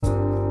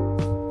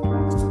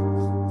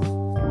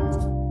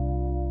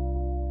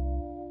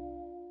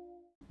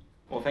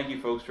Well, thank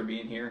you folks for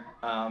being here.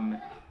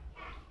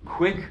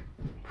 Quick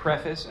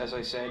preface, as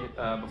I said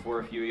before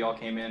a few of y'all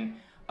came in,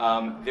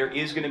 there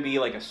is going to be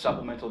like a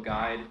supplemental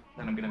guide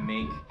that I'm going to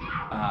make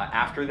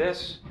after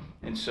this.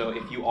 And so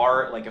if you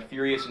are like a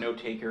furious note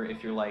taker,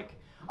 if you're like,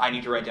 I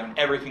need to write down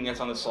everything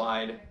that's on the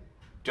slide,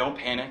 don't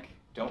panic,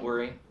 don't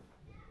worry.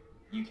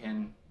 You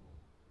can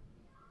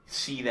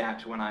see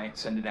that when I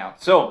send it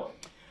out. So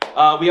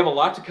we have a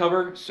lot to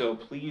cover, so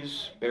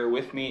please bear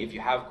with me. If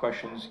you have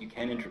questions, you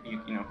can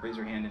raise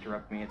your hand,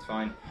 interrupt me, it's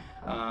fine.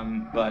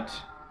 But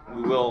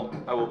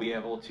I will be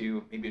able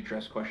to maybe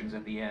address questions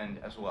at the end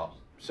as well.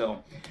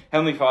 So,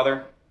 Heavenly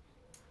Father,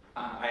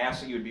 I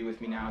ask that you would be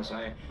with me now as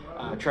I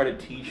try to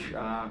teach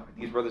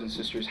these brothers and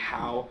sisters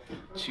how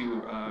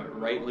to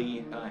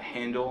rightly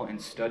handle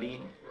and study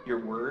your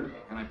word.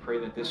 And I pray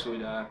that this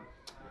would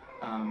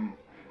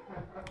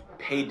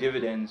pay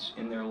dividends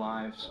in their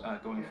lives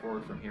going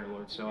forward from here,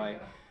 Lord. So I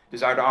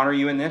desire to honor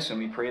you in this, and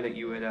we pray that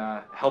you would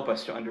help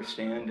us to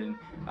understand and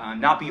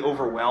not be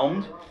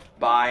overwhelmed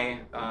by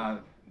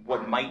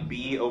what might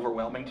be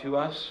overwhelming to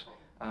us.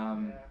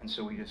 And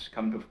so we just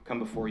come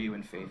before you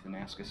in faith and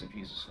ask us in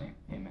Jesus' name.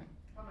 Amen.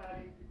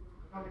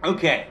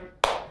 Okay.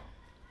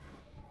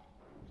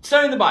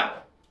 Studying the Bible.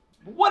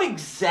 What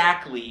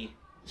exactly,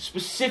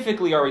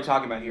 specifically, are we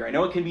talking about here? I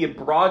know it can be a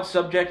broad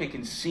subject. It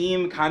can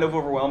seem kind of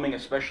overwhelming,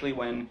 especially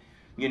when,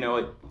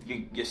 you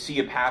see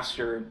a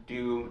pastor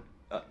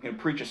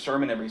preach a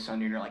sermon every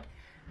Sunday, and you're like,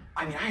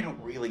 I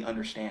don't really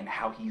understand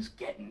how he's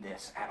getting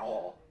this at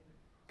all.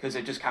 Because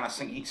it just kind of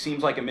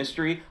seems like a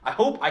mystery. I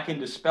hope I can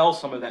dispel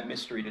some of that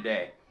mystery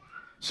today.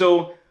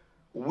 So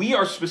we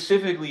are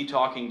specifically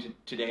talking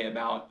today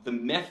about the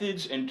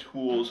methods and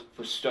tools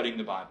for studying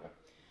the Bible,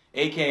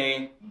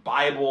 aka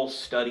Bible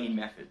study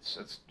methods.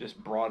 That's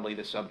just broadly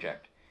the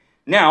subject.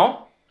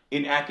 Now,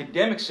 in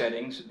academic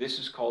settings, this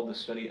is called the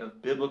study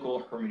of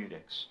biblical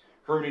hermeneutics.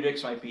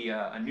 Hermeneutics might be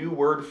a new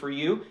word for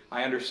you.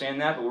 I understand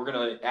that, but we're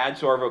going to add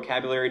to our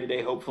vocabulary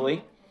today,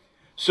 hopefully.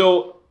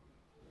 So,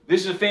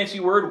 this is a fancy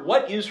word.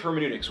 What is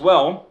hermeneutics?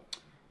 Well,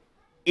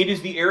 it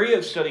is the area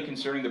of study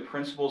concerning the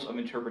principles of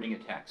interpreting a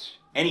text,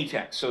 any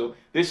text. So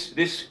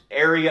this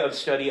area of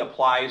study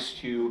applies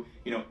to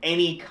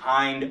any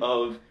kind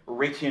of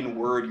written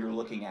word you're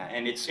looking at,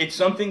 and it's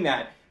something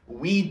that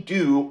we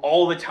do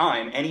all the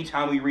time,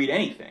 anytime we read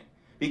anything,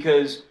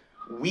 because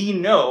we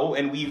know,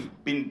 and we've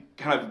been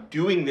kind of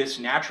doing this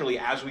naturally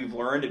as we've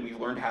learned, and we've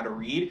learned how to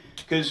read,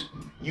 because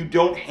you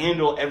don't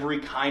handle every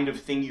kind of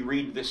thing you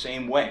read the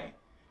same way.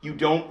 You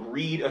don't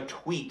read a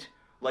tweet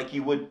like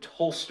you would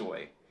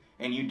Tolstoy,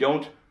 and you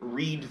don't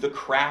read the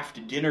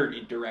Kraft dinner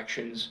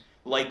directions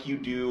like you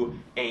do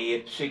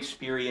a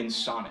Shakespearean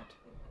sonnet.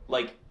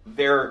 Like,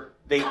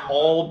 they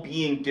all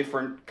being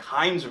different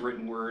kinds of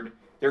written word,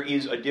 there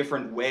is a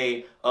different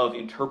way of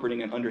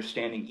interpreting and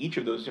understanding each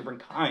of those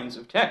different kinds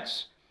of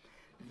texts.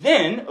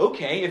 Then,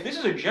 okay, if this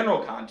is a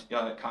general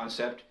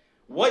concept,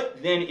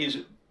 what then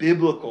is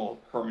biblical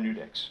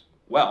hermeneutics?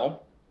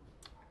 Well,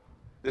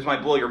 this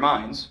might blow your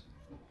minds.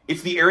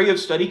 It's the area of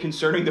study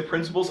concerning the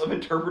principles of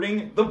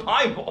interpreting the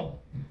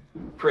Bible.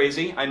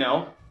 Crazy, I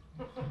know.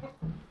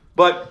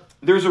 But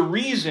there's a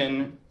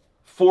reason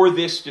for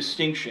this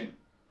distinction.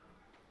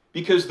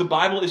 Because the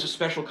Bible is a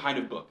special kind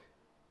of book.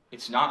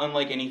 It's not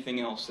unlike anything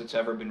else that's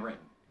ever been written.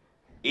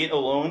 It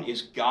alone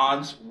is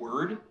God's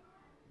word,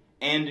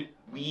 and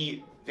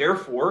we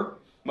therefore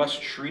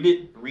must treat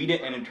it, read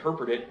it, and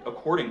interpret it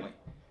accordingly.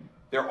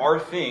 There are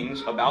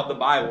things about the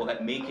Bible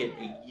that make it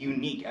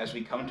unique as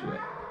we come to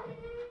it.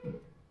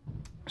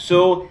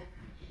 So,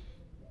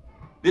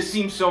 this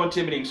seems so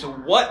intimidating. So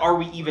what are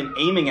we even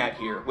aiming at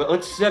here? Well,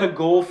 let's set a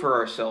goal for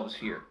ourselves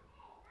here.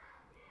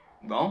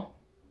 Well,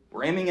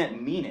 we're aiming at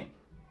meaning.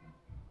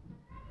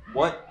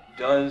 What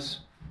does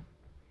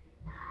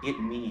it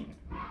mean?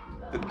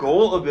 The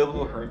goal of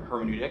biblical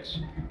hermeneutics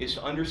is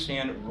to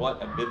understand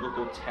what a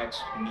biblical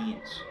text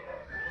means.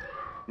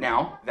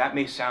 Now, that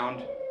may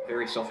sound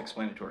very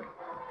self-explanatory,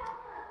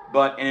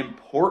 but an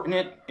important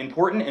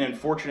and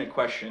unfortunate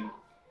question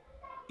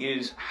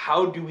is,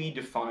 how do we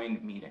define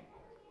meaning?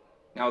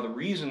 Now, the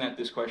reason that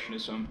this question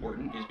is so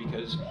important is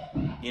because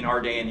in our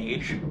day and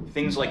age,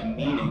 things like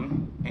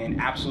meaning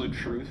and absolute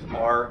truth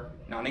are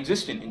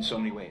non-existent in so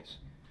many ways.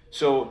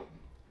 So,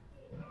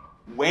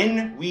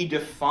 when we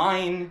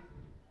define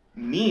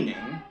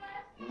meaning,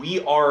 we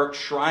are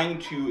trying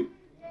to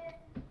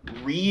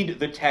read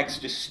the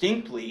text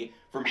distinctly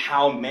from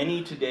how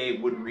many today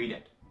would read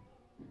it.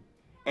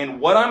 And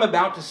what I'm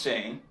about to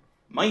say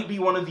might be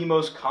one of the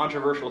most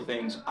controversial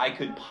things I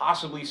could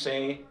possibly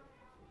say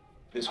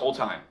this whole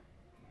time.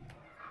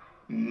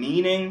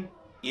 Meaning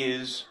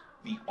is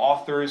the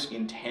author's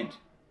intent.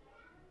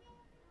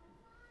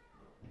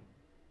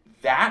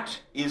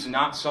 That is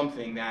not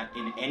something that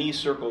in any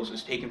circles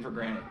is taken for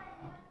granted.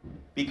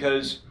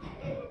 Because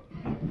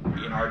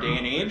in our day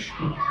and age,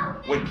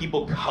 when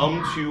people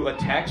come to a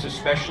text,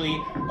 especially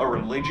a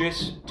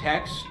religious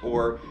text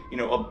or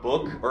a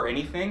book or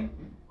anything,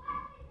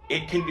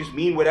 it can just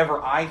mean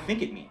whatever I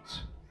think it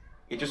means.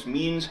 It just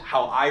means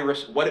how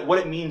what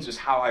it means is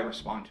how I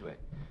respond to it.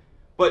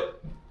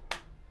 But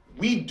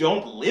we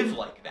don't live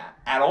like that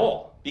at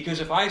all. Because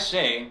if I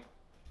say,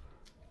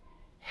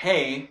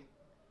 hey,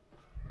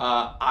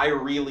 I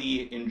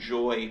really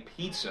enjoy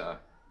pizza,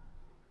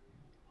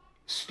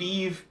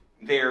 Steve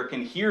there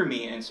can hear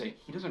me and say,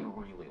 he doesn't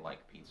really like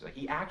pizza.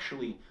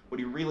 What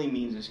he really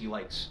means is he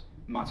likes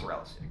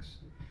mozzarella sticks.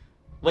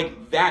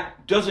 Like,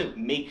 that doesn't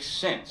make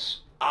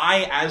sense.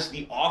 I, as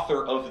the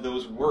author of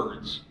those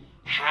words,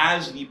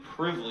 has the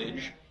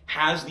privilege,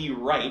 has the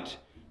right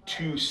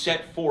to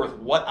set forth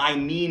what I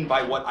mean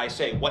by what I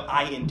say, what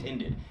I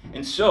intended.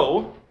 And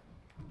so,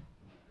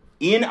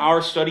 in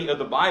our study of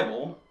the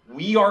Bible,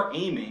 we are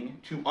aiming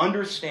to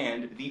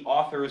understand the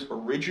author's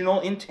original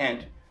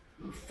intent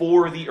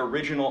for the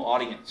original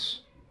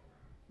audience.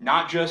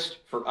 Not just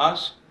for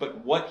us,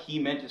 but what he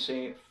meant to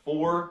say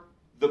for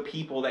the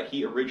people that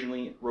he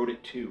originally wrote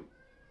it to.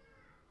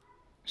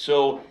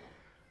 So,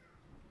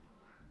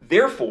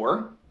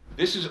 therefore,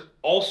 this is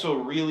also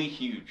really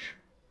huge.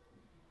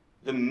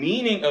 The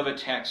meaning of a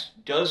text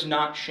does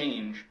not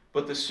change,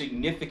 but the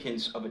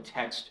significance of a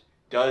text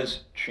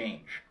does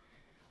change.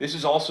 This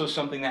is also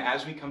something that,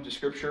 as we come to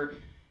Scripture,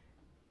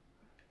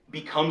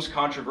 becomes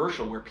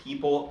controversial, where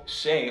people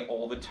say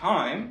all the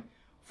time,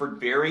 for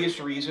various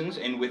reasons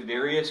and with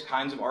various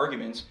kinds of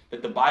arguments,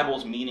 that the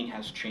Bible's meaning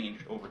has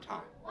changed over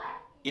time.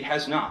 It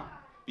has not,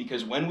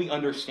 because when we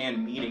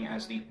understand meaning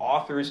as the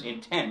author's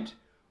intent,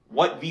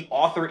 what the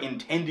author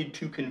intended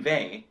to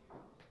convey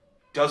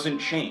doesn't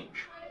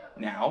change.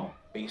 Now,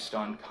 based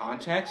on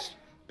context,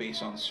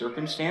 based on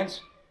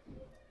circumstance,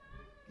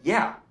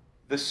 yeah,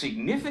 the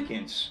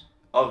significance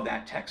of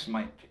that text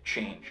might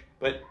change,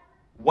 but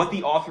what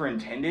the author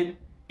intended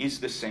is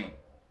the same.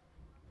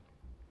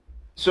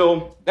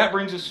 So that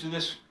brings us to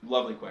this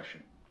lovely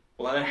question.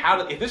 Well,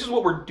 then if this is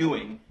what we're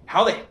doing,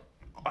 how do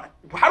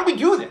we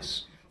do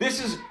this?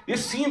 This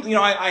seems,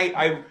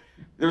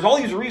 there's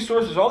all these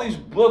resources, all these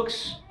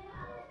books.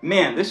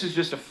 Man, this is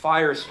just a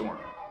firestorm.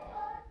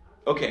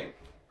 Okay,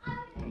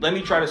 let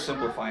me try to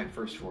simplify it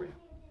first for you.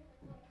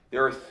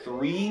 There are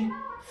 3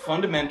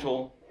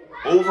 fundamental,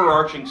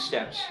 overarching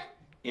steps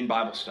in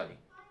Bible study: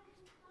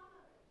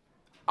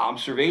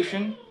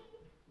 observation,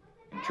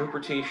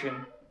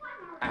 interpretation,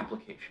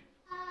 application.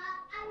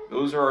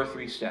 Those are our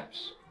 3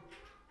 steps.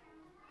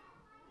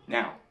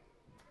 Now,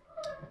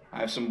 I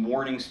have some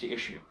warnings to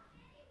issue.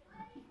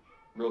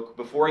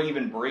 Before I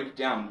even break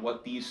down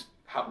what these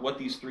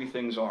 3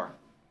 things are.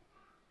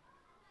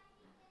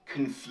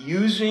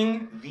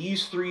 Confusing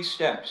these 3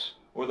 steps,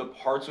 or the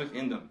parts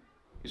within them,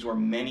 is where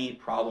many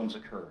problems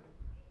occur.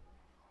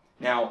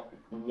 Now,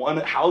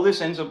 how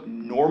this ends up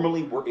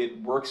normally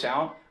it works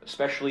out,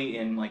 especially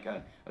in like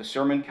a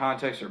sermon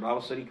context or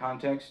Bible study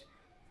context,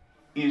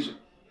 is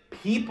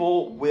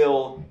people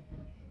will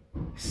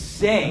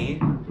say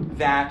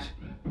that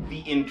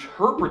the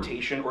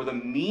interpretation or the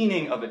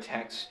meaning of a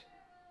text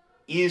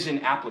is an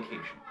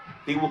application.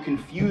 They will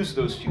confuse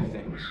those 2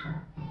 things.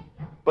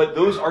 But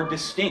those are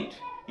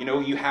distinct.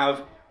 You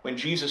have, when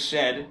Jesus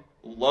said,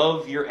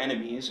 love your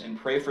enemies and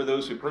pray for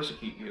those who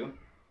persecute you,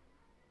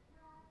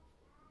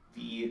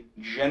 the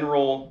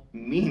general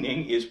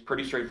meaning is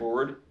pretty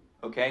straightforward.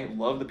 Okay,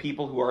 love the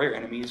people who are your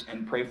enemies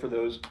and pray for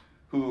those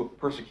who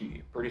persecute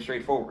you. Pretty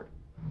straightforward.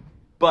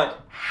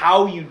 But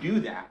how you do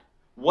that,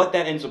 what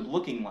that ends up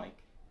looking like,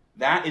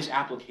 that is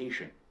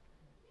application.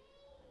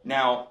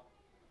 Now,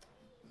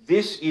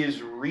 this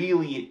is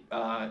really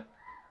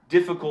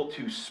difficult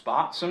to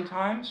spot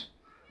sometimes,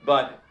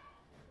 but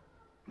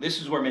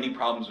this is where many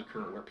problems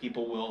occur, where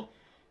people will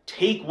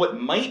take what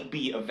might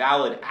be a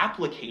valid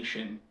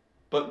application,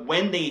 but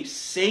when they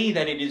say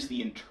that it is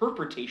the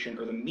interpretation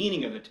or the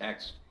meaning of the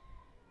text,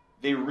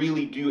 they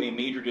really do a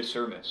major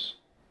disservice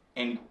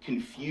and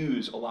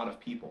confuse a lot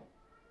of people.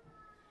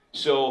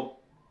 So,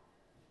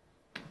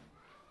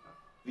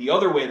 the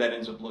other way that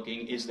ends up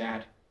looking is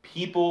that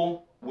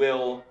people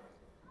will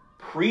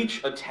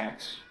preach a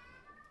text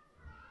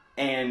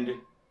and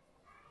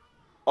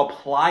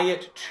apply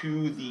it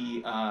to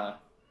the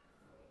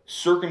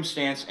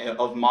circumstance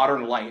of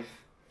modern life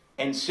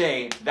and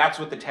say, that's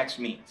what the text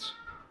means.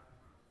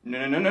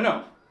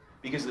 No.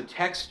 Because the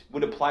text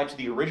would apply to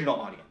the original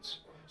audience.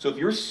 So if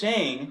you're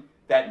saying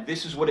that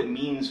this is what it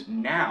means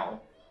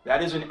now,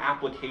 that is an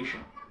application.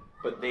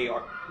 But they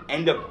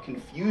end up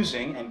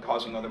confusing and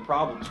causing other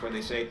problems where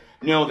they say,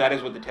 no, that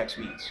is what the text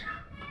means.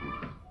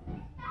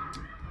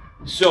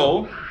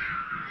 So,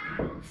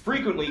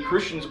 frequently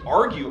Christians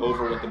argue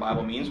over what the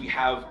Bible means. We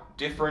have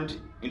different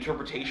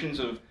interpretations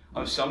of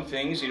some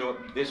things.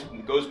 This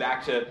goes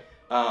back to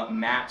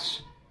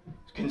Matt's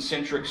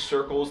concentric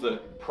circles, the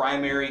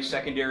primary,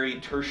 secondary,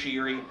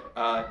 tertiary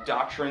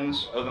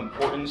doctrines of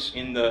importance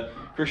in the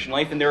Christian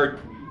life. And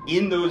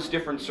in those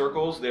different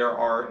circles, there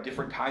are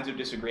different kinds of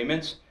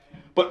disagreements.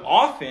 But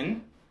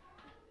often,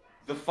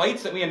 the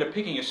fights that we end up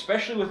picking,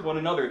 especially with one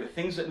another, the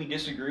things that we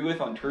disagree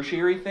with on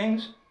tertiary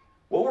things,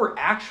 what we're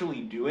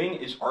actually doing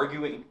is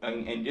arguing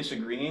and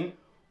disagreeing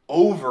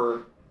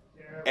over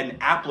an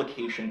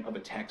application of a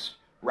text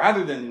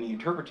rather than the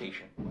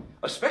interpretation.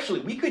 Especially,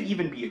 we could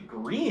even be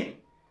agreeing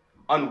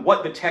on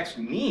what the text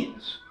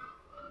means.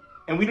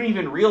 And we don't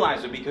even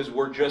realize it because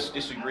we're just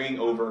disagreeing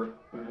over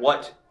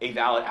what a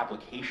valid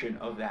application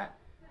of that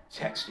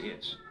text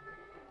is.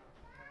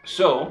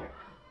 So,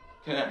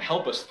 to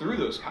help us through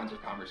those kinds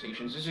of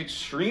conversations, it's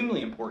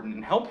extremely important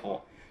and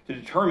helpful to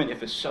determine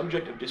if a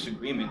subject of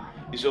disagreement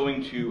is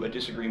owing to a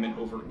disagreement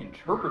over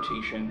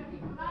interpretation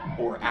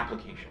or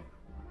application.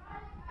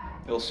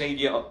 It'll save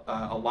you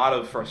a lot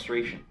of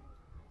frustration.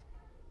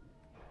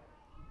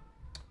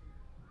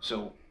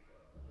 So,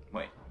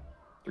 wait,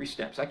 3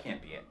 steps, that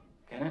can't be it,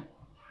 can it?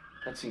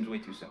 That seems way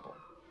too simple.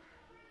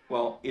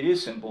 Well, it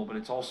is simple, but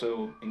it's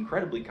also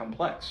incredibly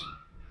complex.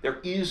 There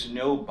is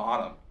no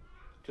bottom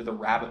to the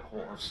rabbit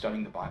hole of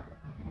studying the Bible.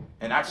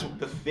 And that's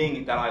the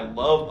thing that I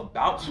love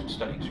about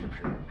studying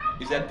Scripture,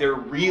 is that there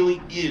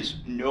really is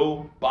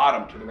no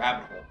bottom to the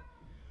rabbit hole.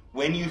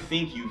 When you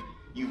think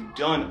you've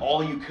done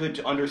all you could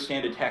to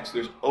understand a text,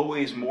 there's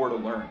always more to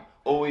learn,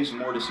 always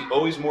more to see,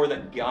 always more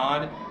that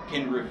God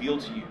can reveal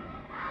to you.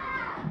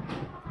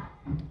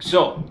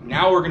 So,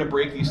 now we're going to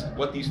break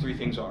what these 3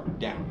 things are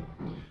down.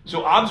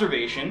 So,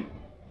 observation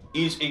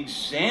is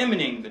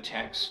examining the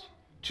text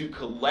to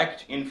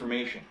collect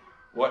information.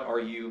 What are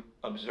you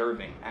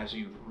observing as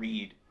you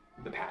read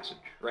the passage,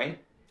 right?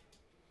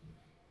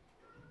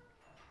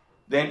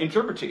 Then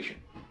interpretation.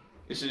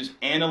 This is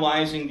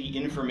analyzing the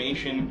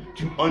information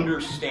to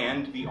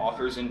understand the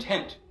author's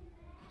intent.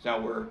 So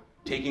now we're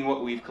taking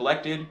what we've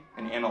collected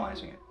and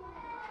analyzing it.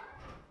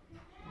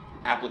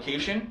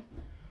 Application.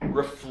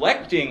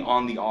 Reflecting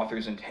on the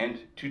author's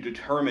intent to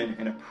determine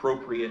an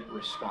appropriate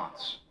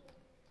response.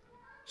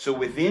 So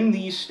within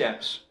these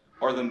steps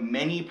are the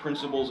many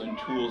principles and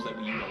tools that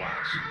we utilize.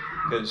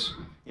 Because,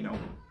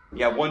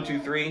 you have 1, 2,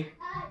 3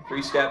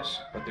 steps,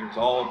 but there's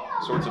all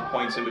sorts of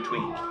points in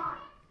between.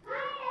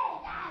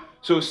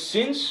 So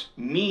since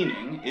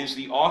meaning is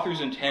the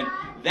author's intent,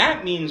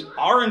 that means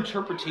our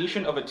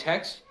interpretation of a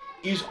text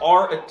is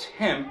our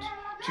attempt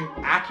to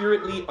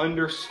accurately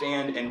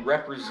understand and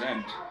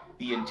represent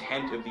the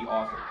intent of the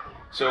author.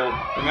 So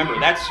remember,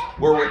 that's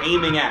where we're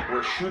aiming at.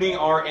 We're shooting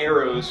our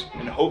arrows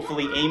and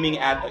hopefully aiming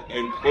at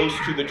and close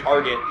to the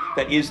target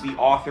that is the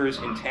author's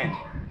intent.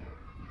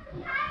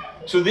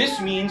 So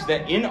this means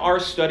that in our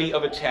study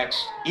of a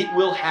text, it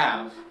will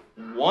have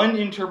one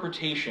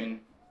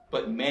interpretation,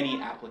 but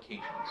many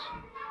applications.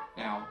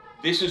 Now,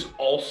 this is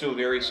also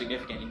very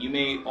significant, and you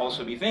may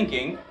also be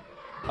thinking,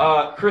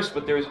 Chris,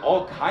 but there's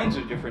all kinds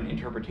of different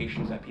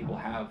interpretations that people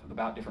have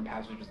about different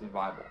passages of the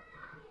Bible.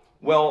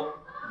 Well,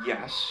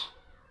 yes,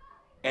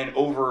 and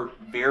over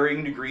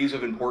varying degrees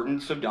of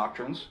importance of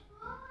doctrines,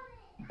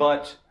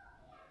 but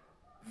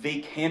they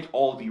can't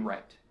all be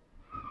right.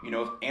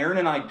 If Aaron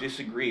and I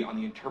disagree on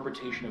the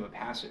interpretation of a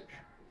passage,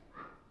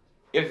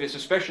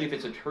 especially if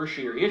it's a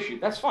tertiary issue,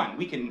 that's fine.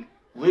 We can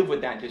live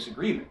with that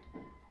disagreement.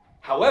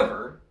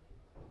 However,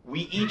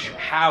 we each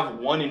have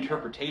one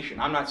interpretation.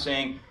 I'm not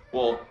saying,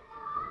 well,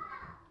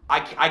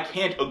 I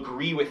can't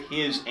agree with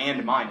his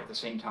and mine at the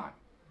same time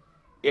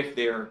if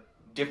they're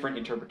different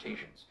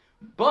interpretations.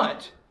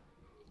 But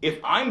if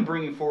I'm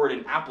bringing forward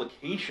an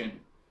application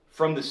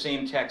from the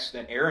same text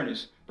that Aaron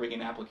is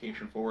bringing an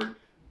application forward,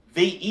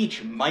 they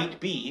each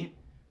might be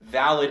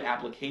valid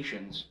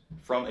applications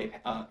from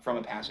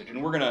a passage.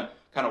 And we're going to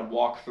kind of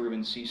walk through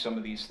and see some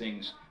of these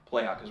things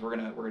play out, because we're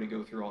going to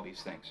go through all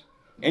these things.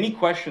 Any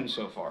questions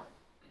so far?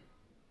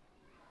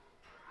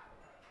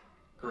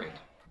 Great.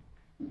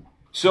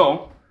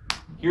 So,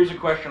 here's a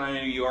question I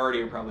know you already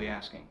are probably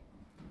asking.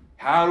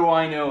 How do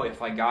I know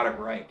if I got it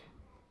right?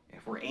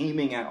 If we're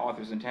aiming at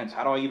author's intents,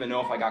 how do I even know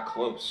if I got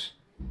close?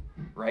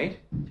 Right?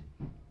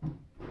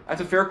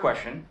 That's a fair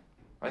question.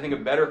 I think a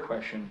better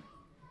question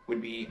would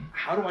be,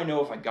 how do I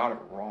know if I got it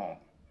wrong?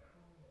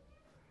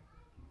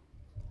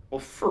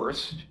 Well,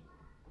 first,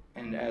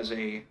 and as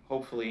a,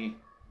 hopefully,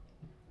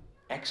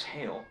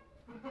 exhale,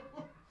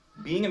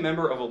 being a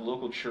member of a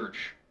local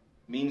church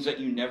means that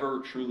you never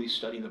truly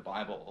study the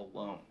Bible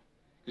alone.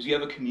 Because you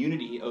have a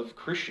community of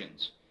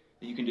Christians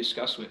that you can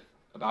discuss with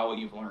about what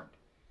you've learned.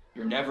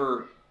 You're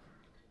never,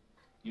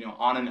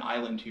 on an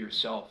island to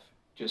yourself,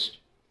 just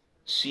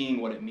seeing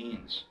what it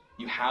means.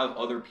 You have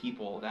other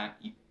people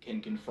that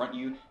can confront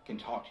you, can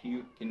talk to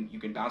you, you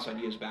can bounce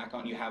ideas back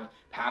on. You have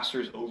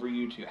pastors over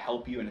you to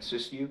help you and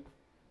assist you.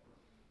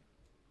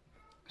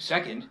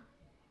 Second,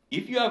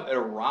 if you have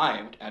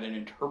arrived at an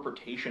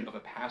interpretation of a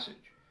passage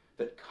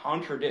that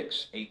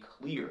contradicts a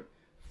clear,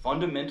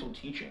 fundamental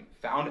teaching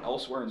found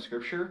elsewhere in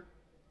Scripture,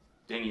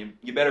 then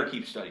you better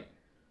keep studying.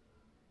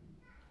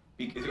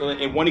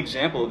 And one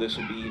example of this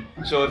would be,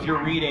 so if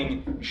you're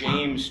reading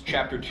James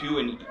chapter 2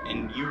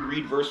 and you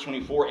read verse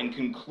 24 and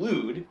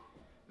conclude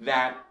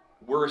that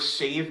we're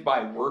saved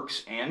by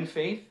works and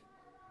faith,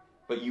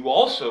 but you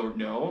also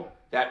know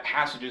that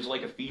passages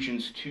like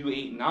Ephesians 2,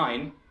 8,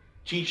 9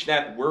 teach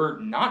that we're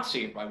not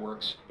saved by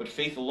works, but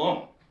faith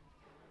alone,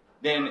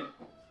 then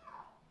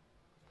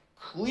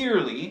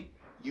clearly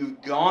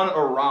you've gone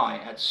awry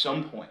at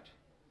some point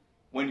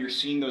when you're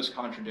seeing those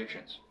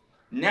contradictions.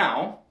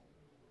 Now,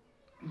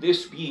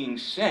 this being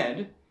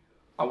said,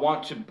 I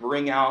want to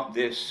bring out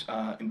this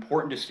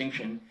important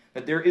distinction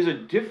that there is a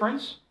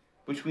difference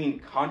between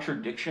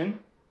contradiction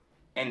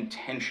and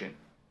tension.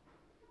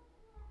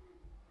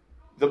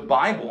 The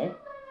Bible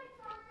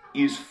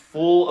is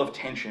full of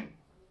tension.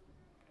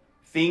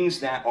 Things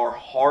that are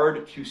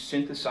hard to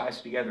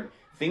synthesize together.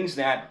 Things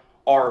that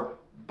are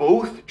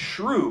both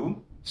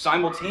true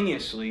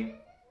simultaneously,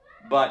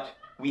 but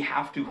we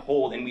have to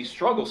hold, and we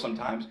struggle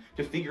sometimes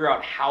to figure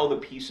out how the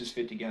pieces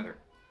fit together.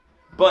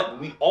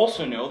 But we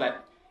also know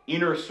that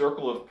inner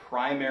circle of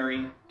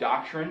primary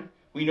doctrine,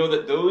 we know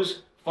that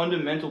those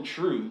fundamental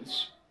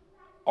truths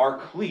are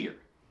clear.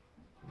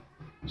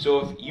 So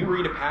if you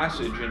read a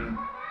passage and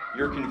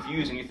you're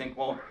confused and you think,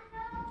 well,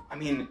 I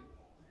mean,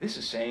 this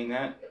is saying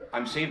that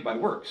I'm saved by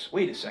works.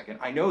 Wait a second,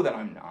 I know that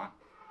I'm not.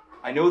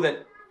 I know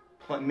that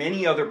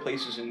many other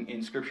places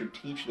in Scripture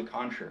teach the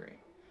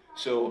contrary.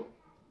 So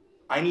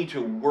I need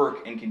to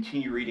work and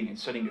continue reading and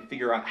studying to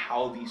figure out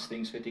how these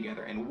things fit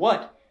together and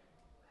what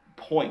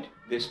point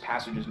this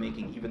passage is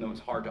making, even though it's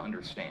hard to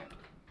understand.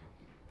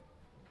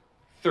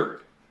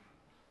 Third,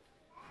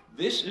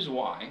 this is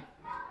why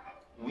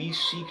we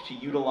seek to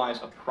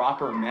utilize a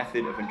proper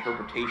method of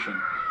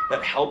interpretation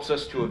that helps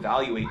us to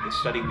evaluate the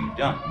study we've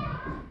done.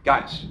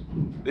 Guys,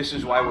 this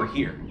is why we're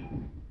here,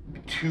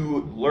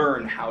 to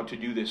learn how to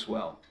do this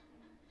well.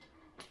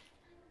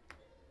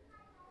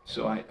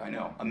 So I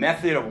know. A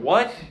method of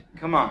what?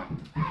 Come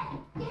on.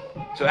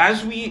 So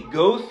as we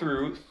go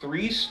through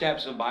 3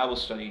 steps of Bible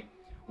study,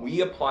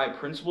 we apply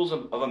principles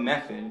of a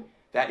method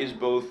that is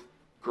both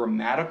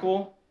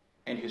grammatical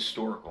and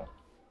historical.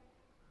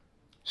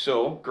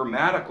 So,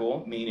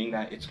 grammatical, meaning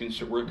that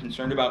we're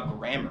concerned about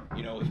grammar.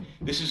 You know, if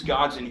this is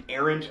God's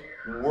inerrant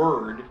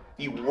word,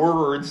 the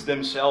words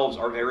themselves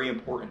are very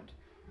important.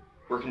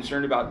 We're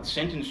concerned about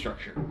sentence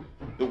structure,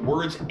 the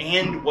words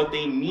and what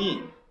they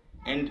mean,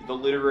 and the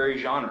literary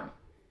genre.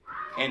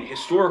 And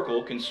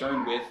historical,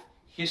 concerned with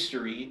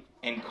history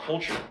and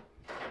culture.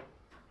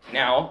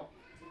 Now,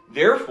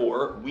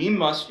 therefore, we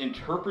must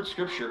interpret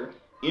Scripture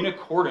in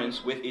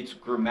accordance with its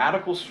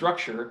grammatical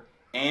structure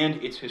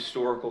and its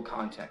historical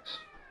context.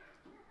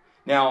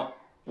 Now,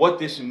 what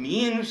this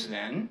means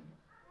then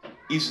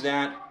is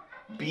that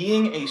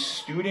being a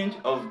student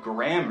of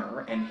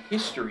grammar and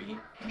history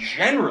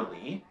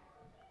generally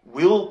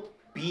will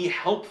be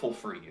helpful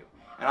for you.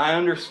 And I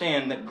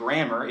understand that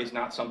grammar is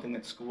not something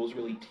that schools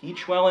really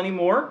teach well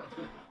anymore.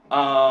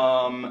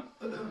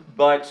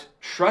 But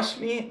trust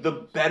me, the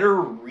better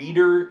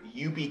reader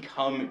you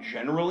become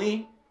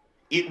generally,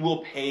 it will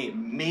pay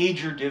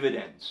major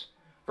dividends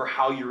for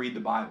how you read the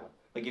Bible.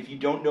 Like if you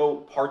don't know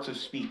parts of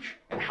speech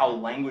and how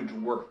language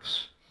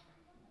works,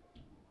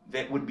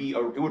 it would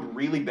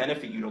really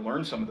benefit you to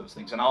learn some of those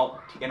things. And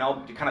I'll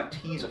kind of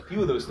tease a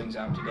few of those things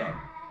out today.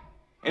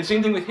 And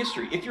same thing with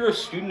history. If you're a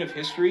student of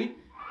history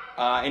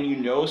and you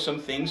know some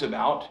things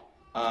about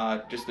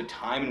just the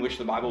time in which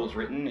the Bible was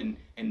written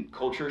and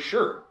culture,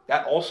 sure,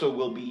 that also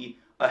will be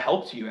a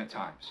help to you at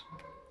times.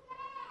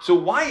 So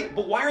why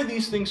are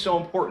these things so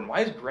important?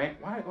 Why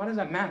does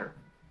that matter?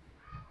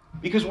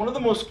 Because one of the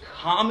most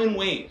common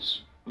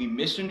ways we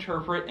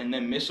misinterpret and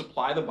then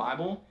misapply the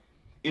Bible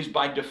is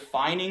by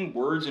defining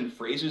words and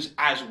phrases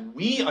as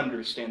we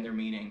understand their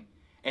meaning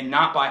and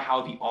not by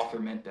how the author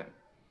meant them.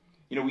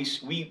 You know,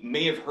 we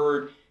may have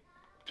heard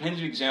plenty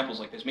of examples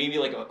like this. Maybe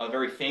like a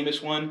very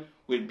famous one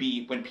would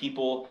be when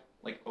people,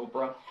 like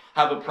Oprah,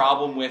 have a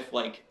problem with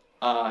like,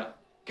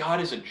 God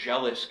is a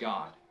jealous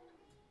God.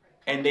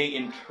 And they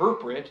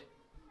interpret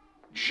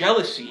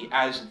jealousy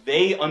as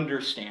they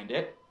understand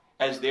it,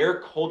 as their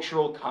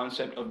cultural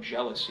concept of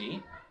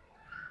jealousy.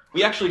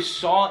 We actually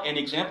saw an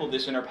example of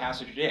this in our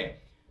passage today.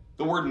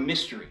 The word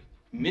mystery,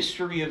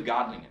 mystery of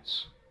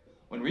godliness.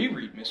 When we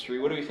read mystery,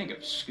 what do we think of?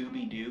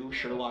 Scooby-Doo,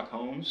 Sherlock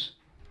Holmes?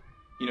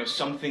 You know,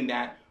 something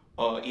that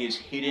is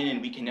hidden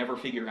and we can never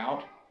figure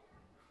out.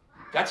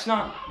 That's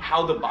not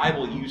how the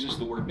Bible uses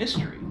the word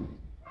mystery.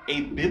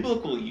 The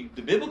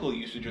biblical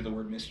usage of the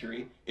word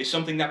mystery is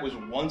something that was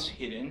once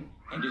hidden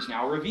and is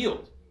now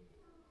revealed.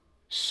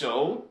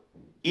 So,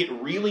 it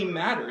really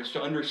matters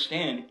to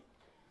understand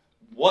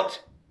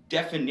what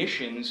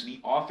definitions the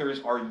authors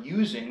are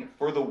using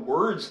for the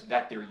words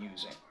that they're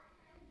using.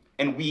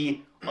 And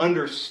we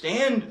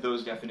understand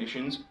those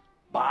definitions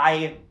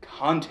by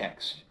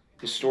context,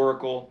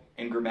 historical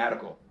and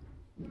grammatical.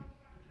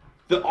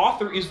 The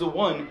author is the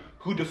one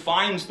who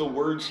defines the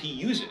words he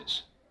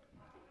uses.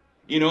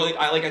 You know,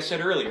 like I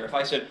said earlier, if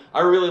I said, I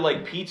really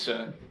like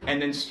pizza,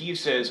 and then Steve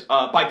says,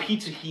 by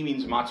pizza he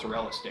means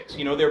mozzarella sticks.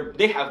 You know,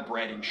 they have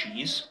bread and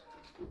cheese.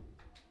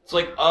 It's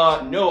like,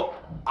 no,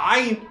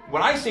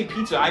 when I say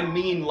pizza, I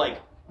mean like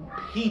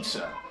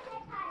pizza.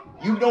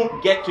 You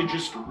don't get to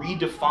just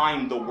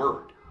redefine the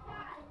word.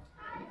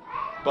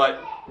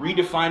 But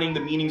redefining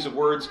the meanings of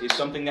words is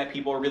something that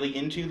people are really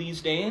into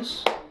these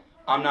days.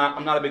 I'm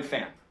not a big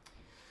fan.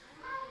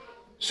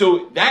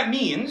 So that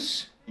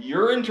means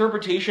your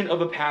interpretation of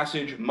a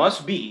passage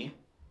must be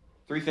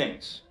 3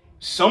 things.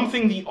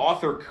 Something the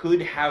author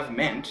could have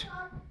meant,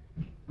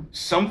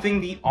 something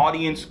the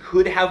audience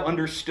could have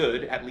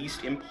understood, at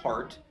least in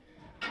part,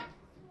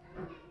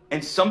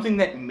 and something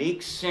that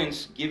makes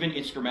sense given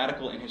its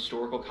grammatical and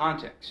historical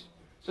context.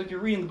 So if you're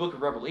reading the book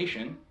of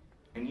Revelation,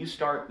 and you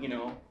start,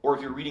 or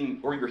if you're reading,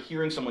 or you're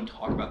hearing someone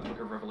talk about the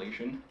book of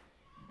Revelation,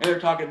 and they're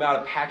talking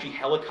about Apache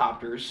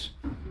helicopters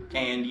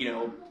and,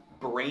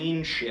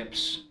 brain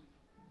ships,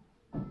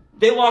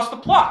 they lost the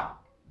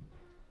plot.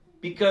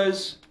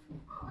 Because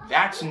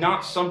that's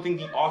not something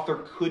the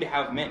author could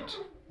have meant.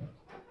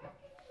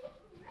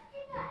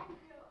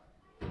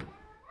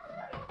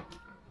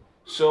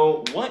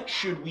 So, what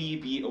should we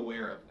be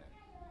aware of then?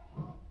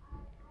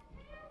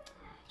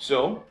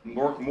 So,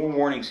 more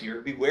warnings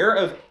here. Beware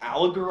of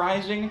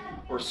allegorizing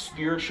or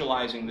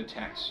spiritualizing the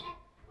text.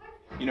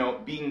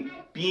 Being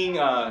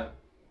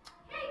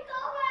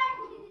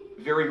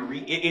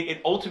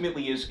it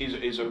ultimately is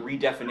a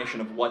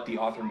redefinition of what the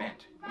author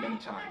meant many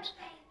times.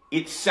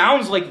 It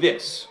sounds like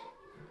this.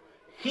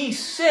 He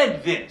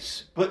said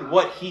this, but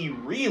what he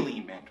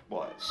really meant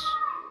was.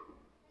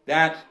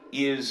 That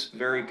is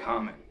very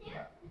common.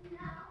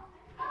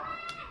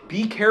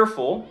 Be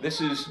careful. This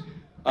is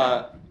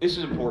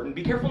important.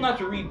 Be careful not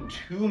to read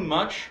too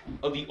much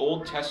of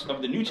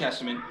the New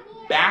Testament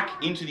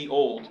back into the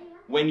Old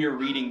when you're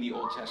reading the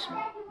Old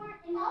Testament.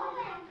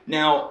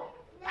 Now,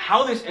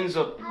 how this ends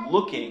up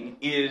looking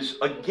is,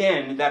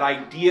 again, that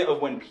idea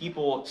of when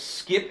people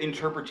skip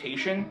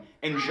interpretation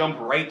and jump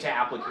right to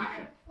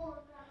application.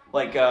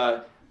 Like,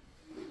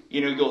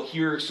 you'll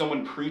hear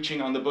someone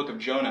preaching on the book of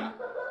Jonah,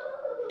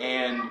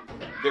 and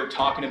they're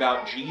talking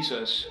about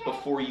Jesus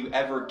before you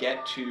ever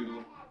get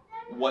to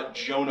what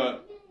Jonah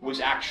was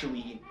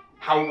actually,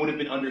 how it would have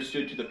been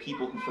understood to the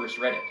people who first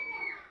read it.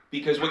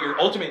 Because what you're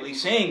ultimately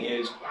saying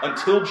is,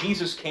 until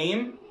Jesus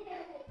came,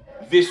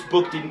 this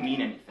book didn't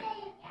mean anything.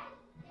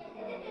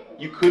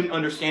 You couldn't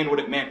understand what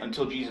it meant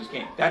until Jesus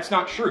came. That's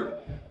not true.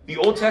 The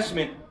Old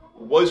Testament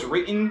was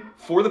written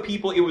for the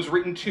people it was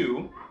written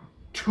to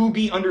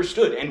be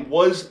understood, and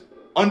was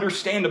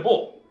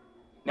understandable.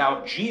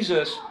 Now,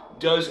 Jesus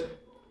does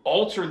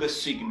alter the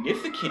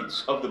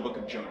significance of the book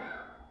of Jonah.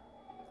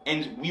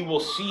 And we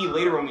will see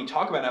later when we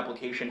talk about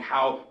application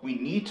how we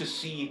need to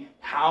see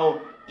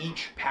how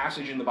each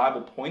passage in the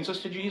Bible points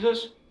us to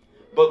Jesus,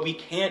 but we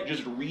can't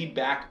just read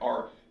back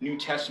our New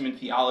Testament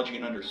theology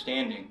and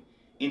understanding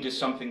into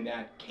something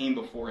that came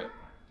before it.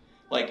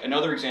 Like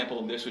another example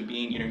of this would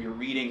be, you're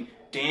reading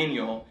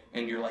Daniel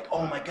and you're like,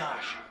 oh my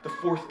gosh, the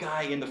fourth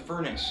guy in the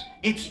furnace,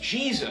 it's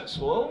Jesus.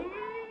 Well,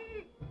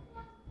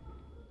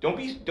 don't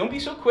be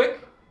so quick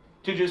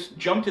to just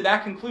jump to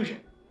that conclusion.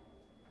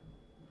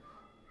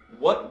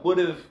 What would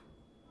have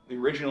the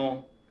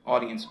original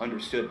audience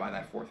understood by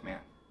that fourth man?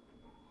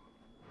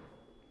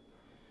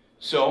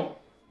 So,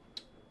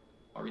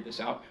 I'll read this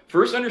out.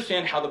 First,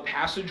 understand how the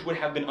passage would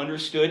have been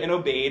understood and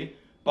obeyed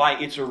by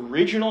its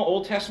original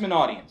Old Testament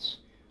audience.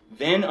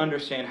 Then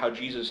understand how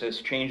Jesus has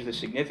changed the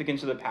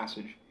significance of the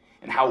passage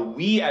and how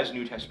we as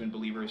New Testament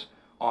believers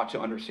ought to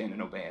understand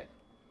and obey it.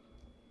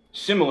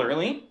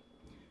 Similarly,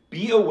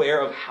 be aware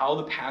of how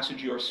the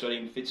passage you are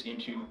studying fits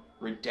into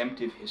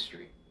redemptive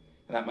history.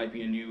 That might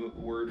be a new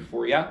word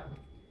for you.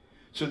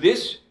 So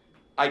this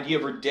idea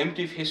of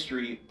redemptive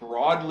history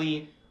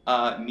broadly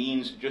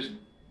means just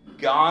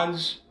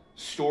God's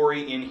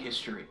story in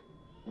history.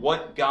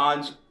 What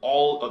God's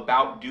all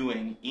about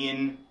doing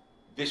in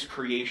this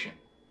creation.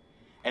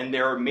 And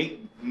there are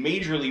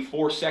majorly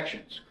 4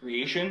 sections: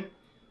 creation,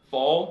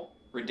 fall,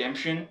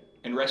 redemption,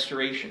 and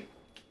restoration.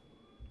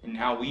 And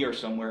now we are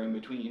somewhere in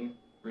between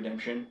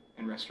redemption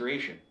and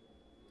restoration.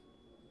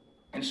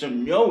 And so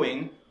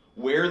knowing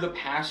where the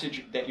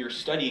passage that you're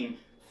studying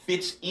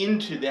fits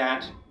into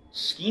that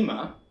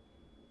schema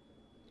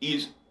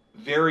is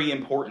very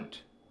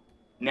important.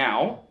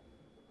 Now,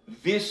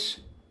 this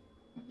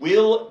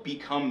will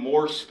become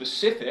more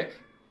specific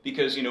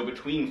because,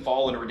 between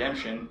fall and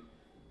redemption,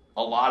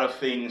 a lot of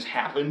things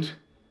happened,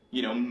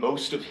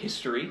 most of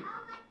history.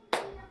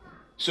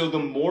 So the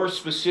more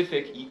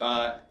specific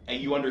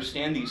you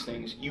understand these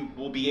things, you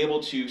will be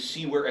able to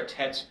see where a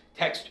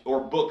text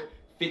or book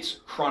fits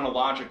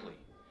chronologically.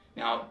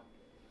 Now,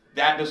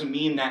 that doesn't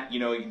mean that,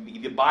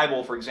 the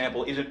Bible, for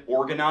example, isn't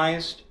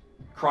organized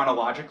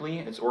chronologically.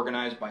 It's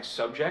organized by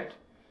subject.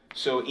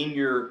 So in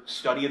your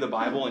study of the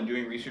Bible and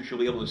doing research, you'll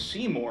be able to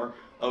see more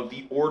of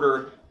the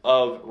order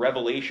of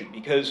revelation,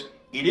 because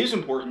it is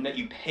important that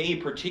you pay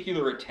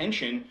particular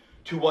attention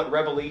to what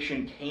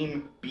revelation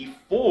came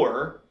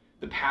before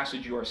the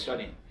passage you are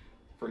studying.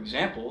 For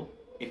example,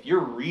 if you're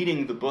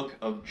reading the book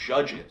of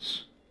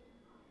Judges,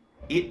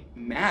 it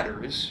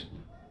matters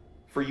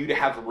for you to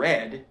have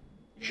read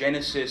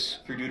Genesis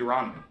through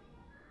Deuteronomy,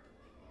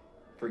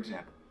 for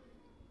example.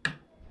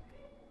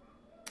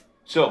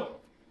 So,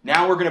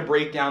 now we're going to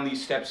break down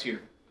these steps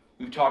here.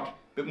 We've talked a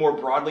bit more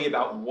broadly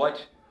about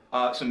what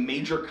some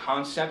major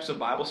concepts of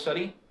Bible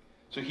study.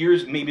 So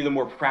here's maybe the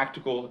more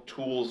practical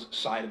tools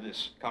side of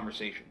this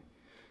conversation.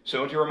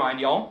 So to remind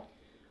y'all,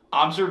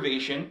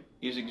 observation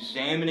is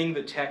examining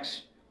the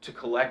text to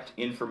collect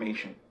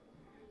information.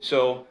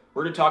 So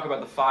we're going to talk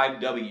about the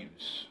 5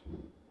 W's.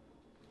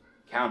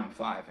 Count them,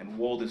 5, and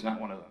wold is not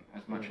one of them,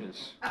 as much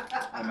as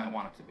I might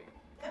want it to be.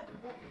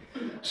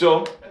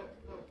 So,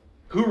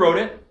 who wrote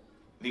it?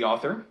 The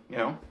author,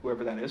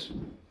 whoever that is.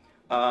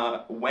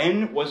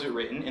 When was it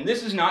written? And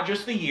this is not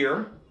just the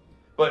year,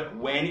 but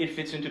when it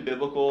fits into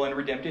biblical and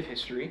redemptive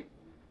history.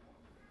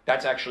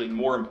 That's actually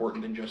more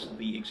important than just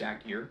the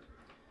exact year.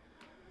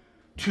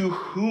 To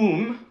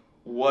whom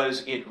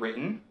was it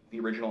written? The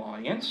original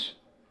audience.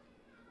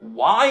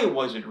 Why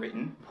was it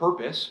written?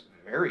 Purpose,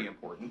 very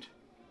important.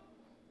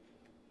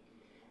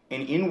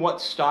 And in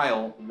what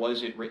style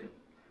was it written?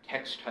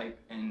 Text type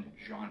and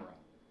genre.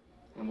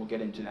 And we'll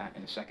get into that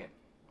in a second.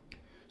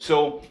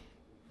 So,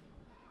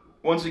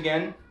 once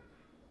again,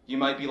 you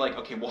might be like,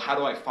 okay, well, how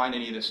do I find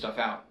any of this stuff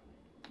out?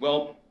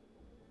 Well,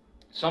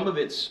 some of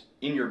it's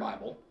in your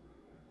Bible,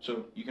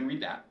 so you can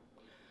read that.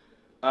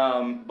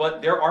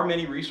 But there are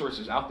many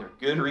resources out there,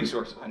 good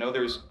resources. I know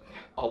there's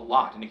a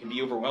lot, and it can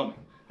be overwhelming.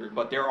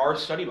 But there are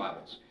study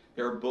Bibles.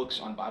 There are books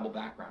on Bible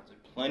backgrounds,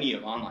 and plenty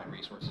of online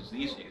resources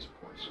these days,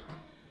 of course.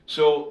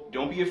 So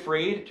don't be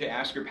afraid to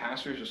ask your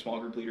pastors or small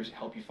group leaders to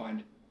help you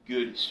find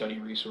good study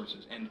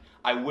resources. And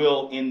I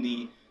will, in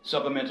the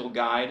supplemental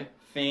guide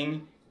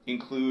thing,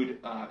 include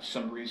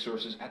some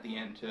resources at the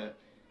end to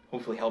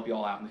hopefully help you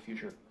all out in the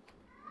future.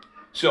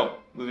 So,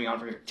 moving on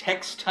from here.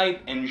 Text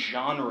type and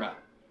genre.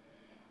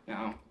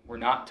 Now, we're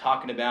not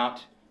talking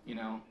about,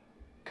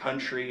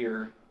 country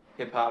or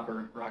hip-hop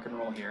or rock and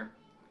roll here.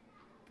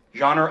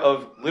 Genre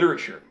of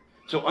literature.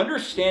 So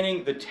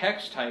understanding the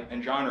text type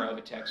and genre of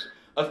a text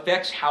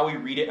affects how we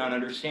read it and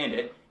understand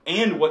it,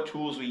 and what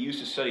tools we use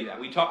to study that.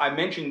 I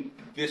mentioned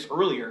this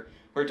earlier.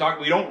 We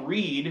don't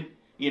read,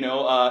 the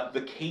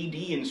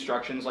KD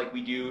instructions like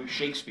we do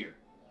Shakespeare.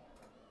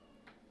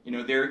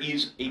 There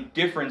is a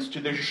difference to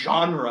the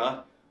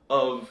genre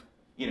of,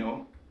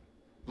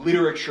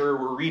 literature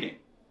we're reading.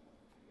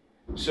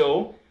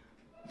 So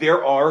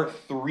there are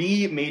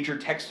 3 major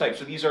text types.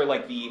 So these are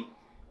like the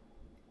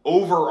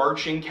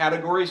overarching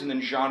categories, and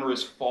then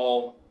genres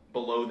fall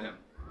below them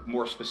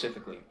more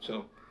specifically.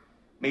 So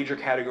major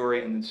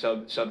category and then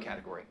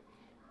subcategory.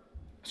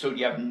 So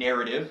you have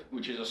narrative,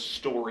 which is a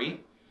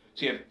story.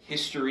 So you have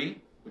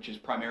history, which is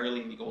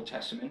primarily the Old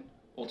Testament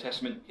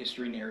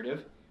history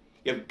narrative.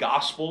 You have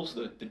gospels,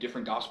 the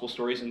different gospel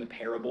stories, and the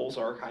parables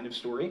are a kind of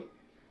story.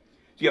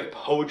 So you have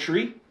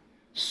poetry,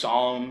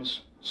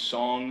 psalms,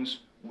 songs,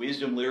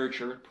 wisdom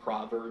literature,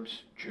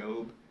 Proverbs,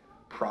 Job,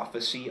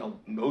 prophecy.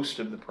 Most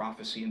of the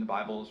prophecy in the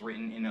Bible is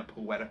written in a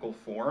poetical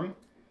form.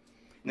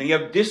 And then you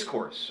have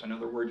discourse,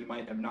 another word you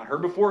might have not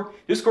heard before.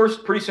 Discourse,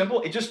 pretty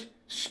simple. It's just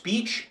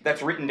speech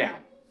that's written down.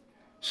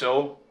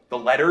 So the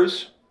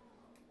letters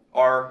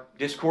are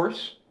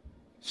discourse,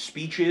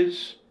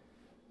 speeches,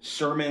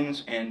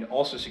 sermons, and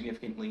also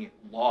significantly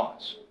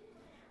laws.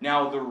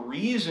 Now, the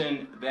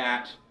reason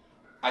that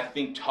I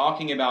think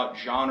talking about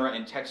genre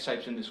and text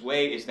types in this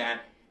way is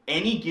that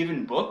any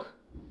given book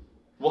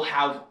will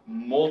have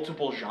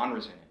multiple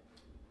genres in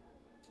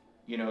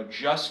it.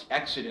 Just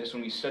Exodus,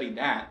 when we studied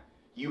that,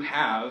 you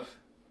have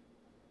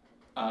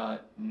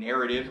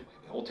narrative,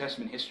 Old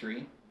Testament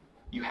history.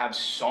 You have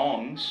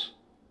songs,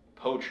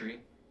 poetry.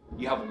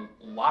 You have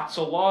lots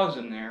of laws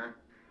in there.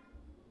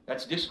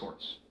 That's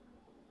discourse.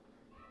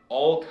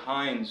 All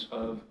kinds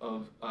of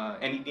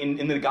and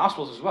in the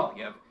Gospels as well.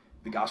 You have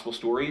the Gospel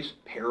stories,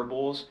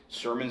 parables,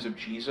 sermons of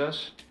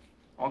Jesus,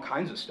 all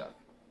kinds of stuff.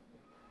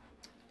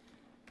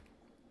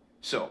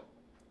 So,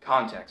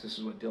 context. This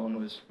is what Dylan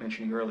was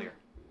mentioning earlier.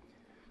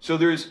 So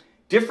there's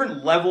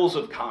different levels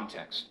of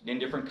context and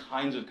different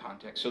kinds of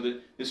context. So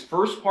this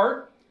first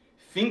part,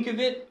 think of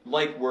it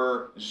like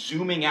we're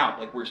zooming out,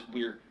 like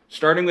we're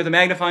starting with a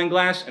magnifying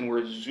glass and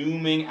we're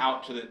zooming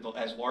out to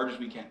as large as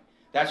we can.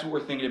 That's what we're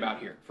thinking about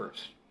here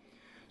first.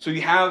 So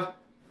you have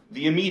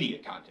the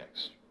immediate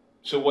context.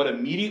 So what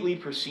immediately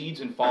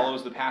precedes and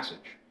follows the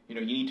passage. You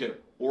need to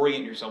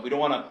orient yourself. We don't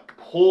want to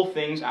pull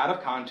things out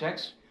of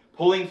context.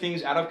 Pulling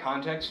things out of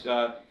context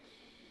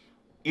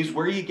is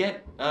where you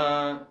get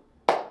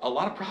a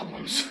lot of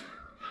problems.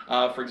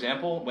 For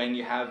example, when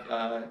you have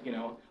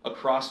a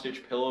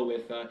cross-stitch pillow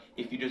with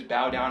if you just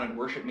bow down and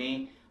worship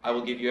me, I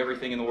will give you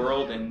everything in the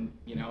world. And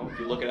if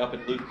you look it up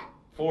at Luke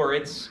 4,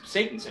 it's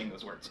Satan saying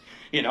those words.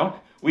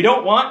 We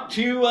don't want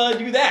to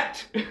do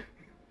that.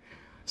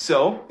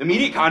 So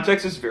immediate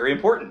context is very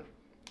important.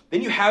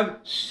 Then you have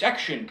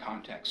section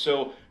context.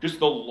 So just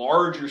the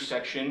larger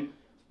section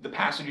the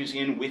passage is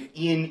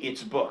within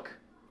its book.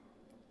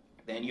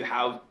 Then you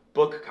have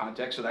book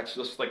context, so that's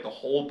just like the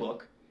whole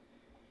book.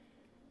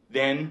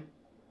 Then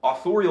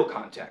authorial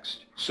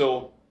context.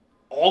 So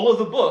all of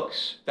the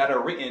books that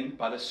are written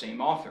by the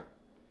same author.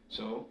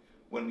 So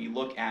when we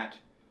look at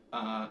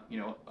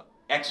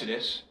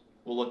Exodus,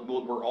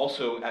 we're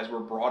also, as we're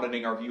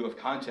broadening our view of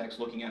context,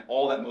 looking at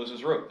all that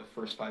Moses wrote, the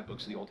first 5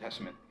 books of the Old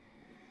Testament.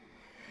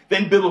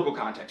 Then biblical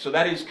context. So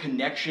that is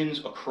connections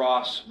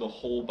across the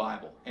whole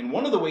Bible. And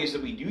one of the ways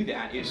that we do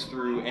that is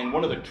through, and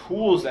one of the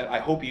tools that I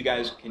hope you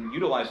guys can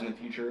utilize in the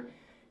future,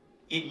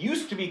 it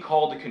used to be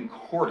called a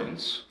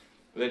concordance,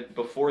 but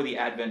before the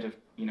advent of,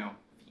 the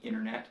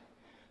internet.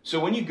 So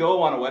when you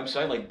go on a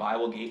website like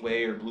Bible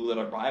Gateway or Blue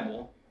Letter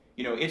Bible,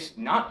 it's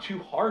not too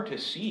hard to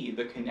see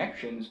the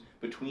connections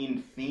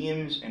between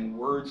themes and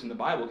words in the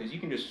Bible, because you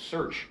can just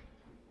search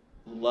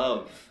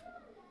love,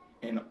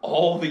 and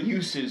all the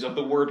uses of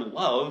the word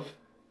love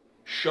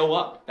show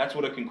up. That's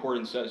what a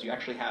concordance does. You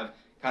actually have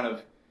kind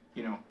of,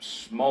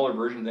 smaller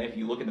versions that if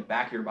you look in the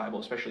back of your Bible,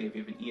 especially if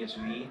you have an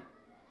ESV,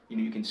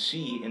 you can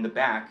see in the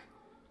back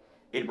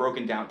it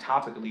broken down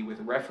topically with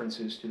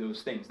references to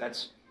those things.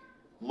 That's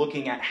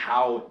looking at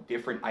how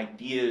different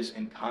ideas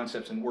and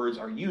concepts and words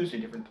are used in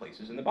different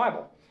places in the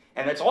Bible.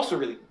 And that's also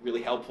really,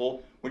 really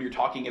helpful when you're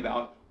talking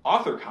about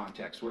author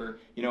context, where,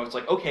 it's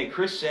like, okay,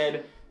 Chris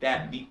said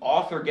that the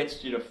author gets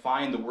to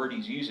define the word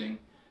he's using.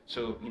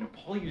 So,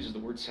 Paul uses the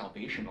word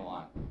salvation a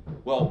lot.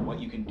 Well, what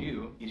you can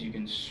do is you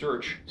can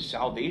search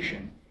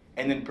salvation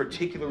and then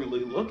particularly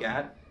look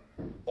at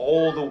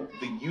all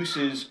the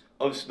uses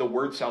of the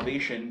word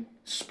salvation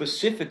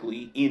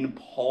specifically in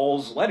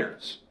Paul's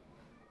letters.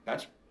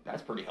 That's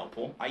pretty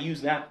helpful. I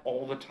use that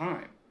all the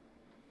time.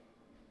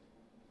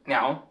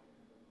 Now,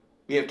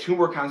 we have two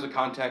more kinds of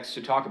context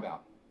to talk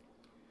about.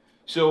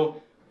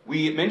 So,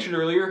 we mentioned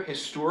earlier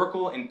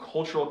historical and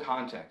cultural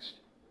context.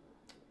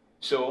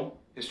 So,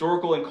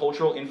 historical and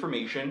cultural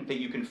information that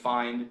you can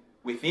find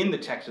within the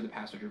text of the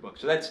passage or book.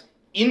 So that's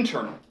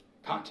internal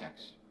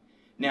context.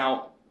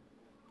 Now,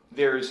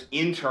 there's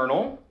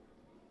internal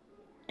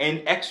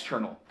and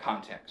external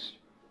context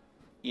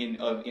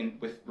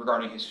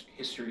regarding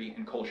history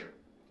and culture.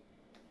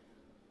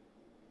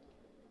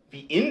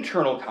 The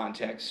internal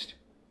context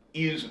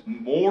is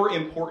more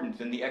important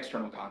than the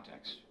external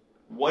context.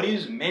 What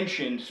is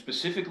mentioned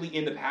specifically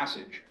in the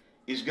passage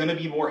is going to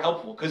be more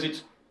helpful because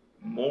it's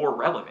more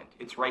relevant.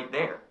 It's right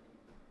there.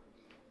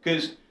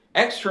 Because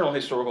external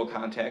historical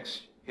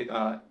context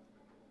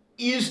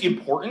is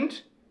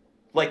important,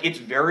 like it's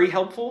very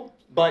helpful,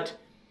 but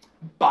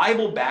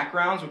Bible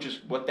backgrounds, which is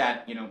what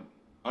that,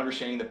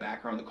 understanding the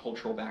background, the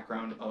cultural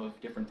background of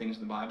different things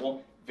in the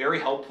Bible, very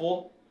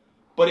helpful,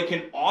 but it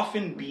can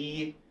often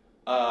be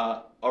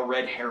a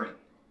red herring,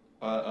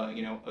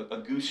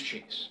 a goose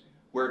chase,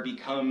 where it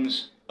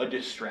becomes a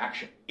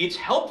distraction. It's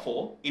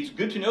helpful, it's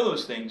good to know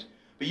those things,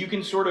 but you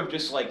can sort of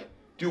just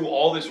do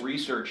all this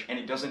research and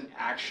it doesn't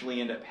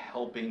actually end up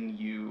helping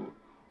you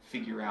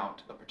figure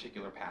out a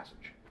particular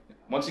passage.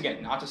 Once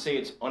again, not to say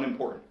it's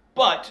unimportant,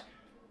 but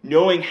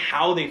knowing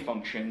how they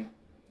function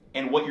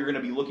and what you're going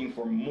to be looking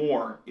for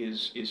more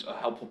is a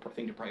helpful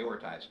thing to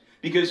prioritize.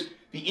 Because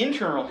the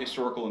internal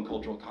historical and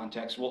cultural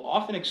context will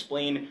often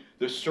explain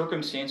the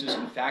circumstances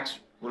and facts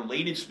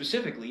related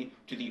specifically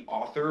to the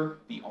author,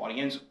 the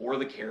audience, or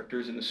the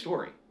characters in the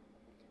story.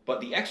 But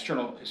the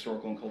external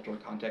historical and cultural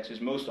context is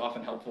most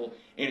often helpful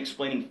in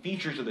explaining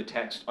features of the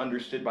text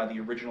understood by the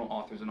original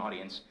authors and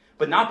audience,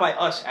 but not by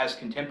us as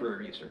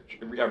contemporary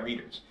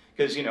readers.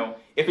 Because,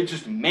 if it's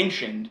just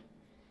mentioned,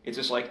 it's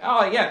just like,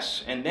 oh,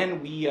 yes, and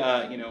then we,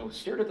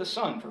 stared at the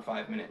sun for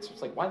 5 minutes.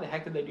 It's like, why the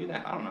heck did they do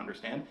that? I don't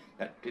understand.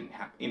 That didn't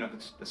happen.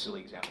 That's a silly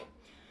example.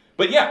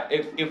 But yeah,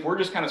 if we're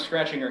just kind of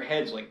scratching our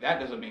heads like, that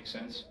doesn't make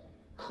sense,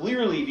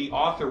 clearly the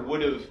author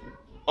would have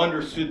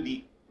understood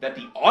that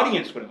the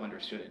audience would have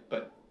understood it,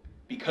 but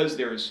because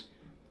there's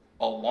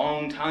a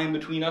long time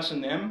between us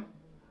and them,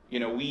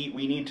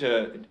 we need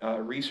to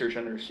research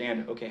and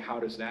understand, okay, how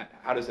does that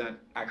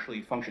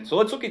actually function? So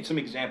let's look at some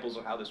examples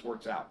of how this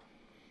works out.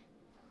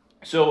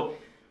 So,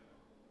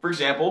 for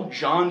example,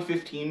 John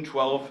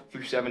 15:12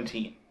 through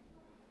 17.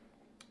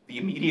 The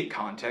immediate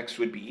context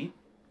would be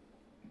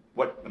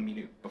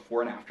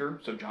before and after.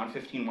 So John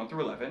 15:1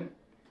 through 11,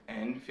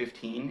 and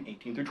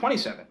 15:18 through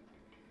 27.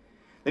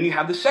 Then you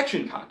have the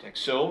section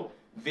context. So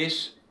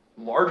this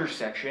larger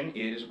section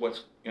is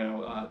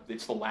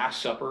it's the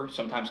Last Supper,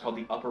 sometimes called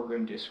the Upper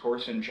Room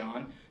Discourse in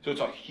John. So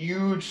it's a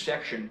huge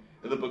section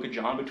of the book of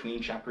John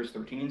between chapters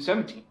 13 and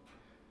 17.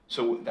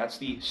 So that's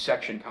the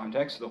section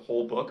context, the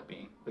whole book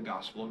being the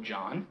Gospel of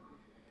John.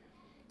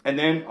 And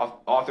then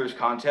author's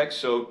context,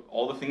 so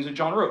all the things that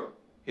John wrote.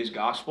 His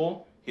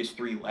Gospel, his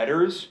 3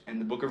 letters, and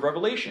the book of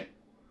Revelation.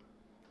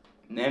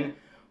 And then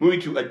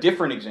moving to a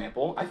different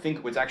example, I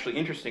think what's actually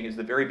interesting is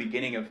the very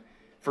beginning of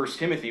 1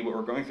 Timothy, what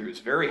we're going through. It's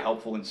very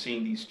helpful in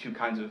seeing these two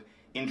kinds of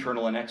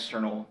internal and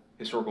external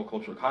historical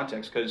cultural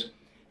context, because,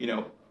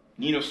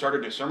 Nino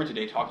started a sermon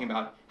today talking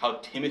about how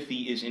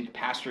Timothy is into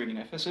pastoring in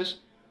Ephesus.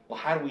 Well,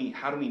 how do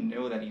we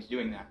know that he's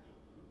doing that?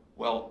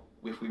 Well,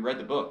 if we read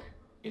the book,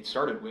 it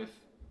started with,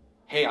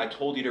 hey, I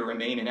told you to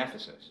remain in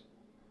Ephesus,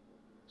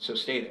 so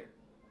stay there.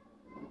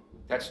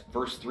 That's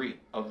verse 3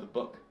 of the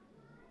book.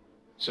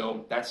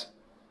 So that's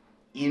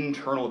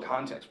internal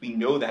context. We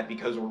know that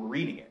because we're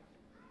reading it.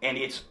 And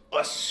it's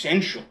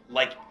essential.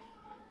 Like,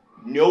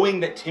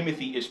 knowing that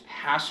Timothy is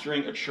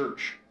pastoring a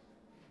church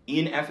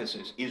in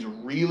Ephesus is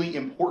really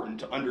important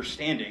to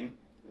understanding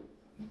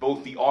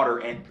both the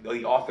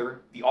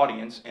author, the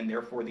audience, and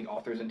therefore the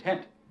author's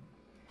intent.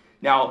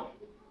 Now,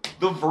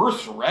 the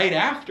verse right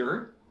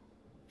after,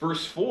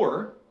 verse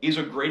 4, is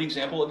a great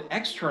example of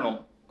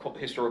external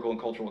historical and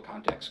cultural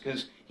context,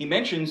 because he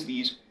mentions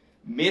these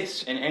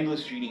myths and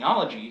endless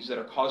genealogies that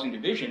are causing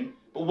division,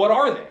 but what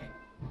are they?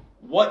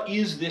 What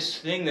is this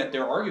thing that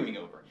they're arguing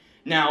over?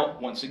 Now,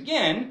 once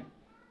again,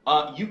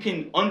 you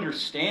can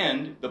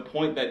understand the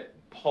point that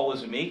Paul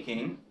is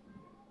making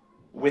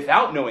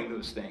without knowing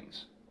those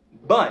things.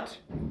 But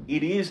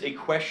it is a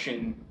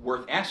question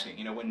worth asking.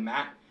 You know, when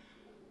Matt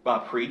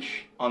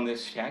preached on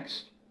this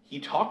text, he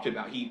talked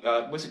about,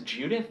 was it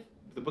Judith?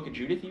 The book of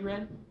Judith he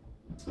read?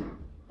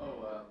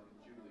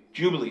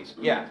 Jubilees,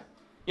 yeah.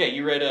 Yeah,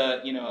 you read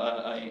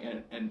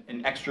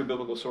an extra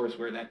biblical source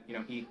where that,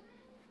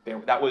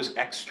 that was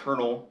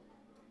external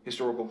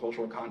historical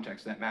cultural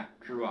context that Matt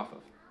drew off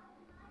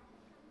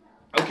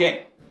of.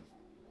 Okay.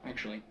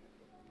 Actually,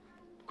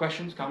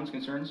 questions, comments,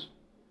 concerns?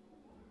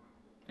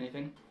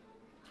 Anything?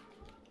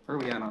 Where are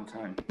we at on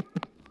time?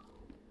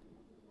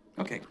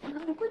 Okay, we're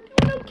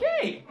doing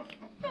okay.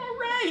 All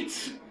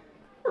right,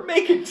 we're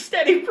making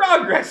steady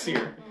progress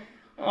here.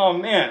 Oh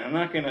man, I'm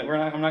not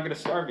gonna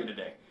starve you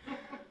today.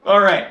 All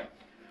right.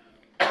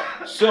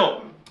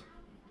 So,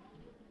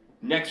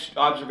 next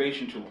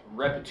observation tool: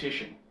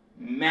 repetition.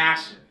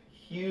 Massive,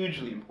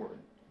 hugely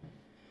important.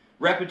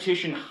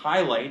 Repetition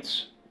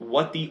highlights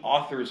what the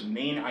author's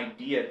main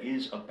idea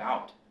is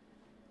about.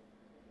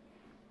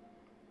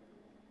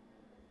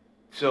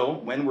 So,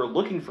 when we're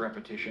looking for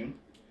repetition,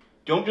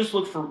 don't just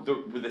look for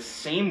the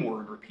same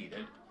word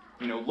repeated.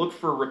 Look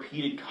for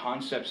repeated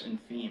concepts and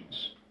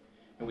themes.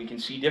 And we can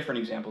see different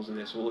examples of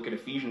this. We'll look at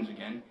Ephesians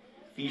again.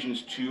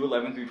 Ephesians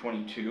 2:11 through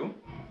 22.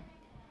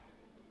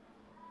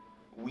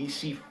 We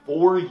see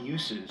 4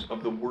 uses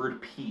of the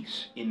word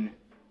peace in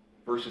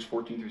verses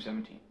 14 through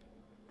 17.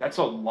 That's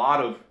a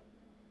lot of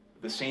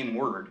the same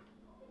word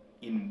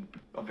in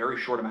a very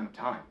short amount of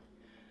time.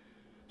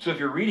 So if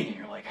you're reading it,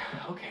 you're like,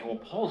 okay, well,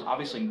 Paul's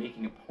obviously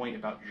making a point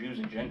about Jews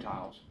and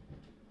Gentiles.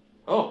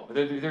 Oh,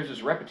 there's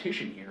this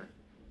repetition here.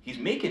 He's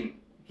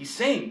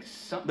saying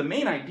the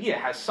main idea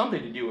has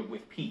something to do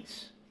with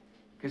peace,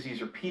 because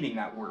he's repeating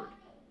that word.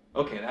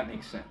 Okay, that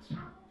makes sense.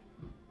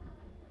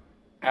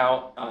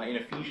 Now, in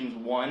Ephesians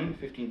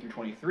 1:15 through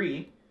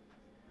 23,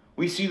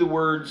 we see the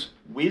words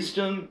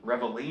wisdom,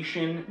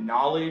 revelation,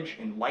 knowledge,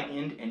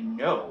 enlightened, and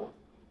know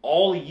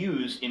all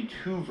used in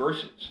 2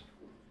 verses.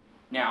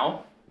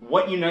 Now,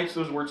 what unites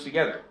those words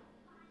together?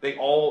 They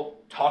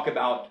all talk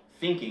about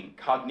thinking,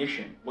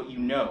 cognition, what you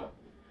know.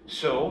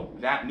 So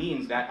that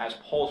means that as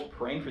Paul's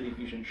praying for the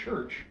Ephesian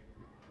church,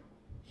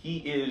 he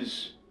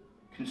is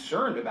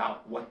concerned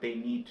about what they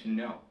need to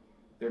know,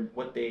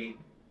 what they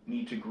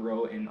need to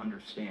grow and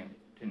understand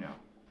to know.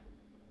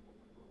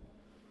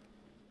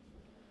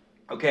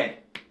 Okay,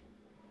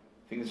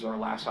 I think this is our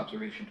last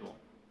observation tool.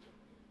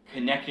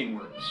 Connecting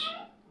words,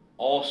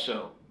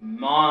 also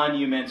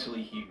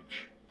monumentally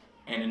huge.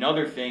 And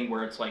another thing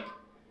where it's like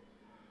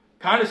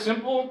kind of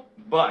simple,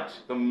 but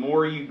the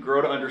more you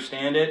grow to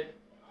understand it,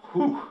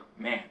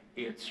 man,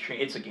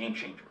 it's a game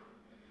changer.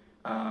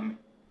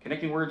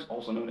 Connecting words,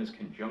 also known as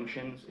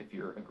conjunctions, if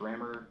you're a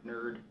grammar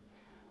nerd.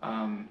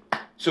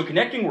 So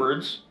connecting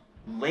words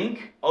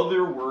link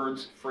other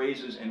words,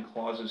 phrases, and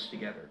clauses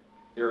together.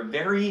 They're a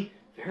very,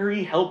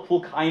 very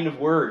helpful kind of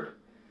word.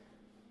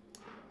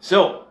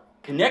 So,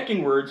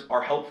 connecting words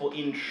are helpful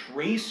in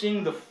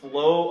tracing the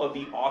flow of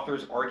the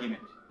author's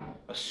argument,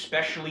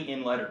 especially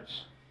in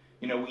letters.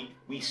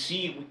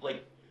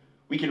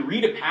 We can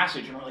read a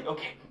passage and we're like,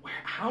 okay,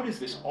 how does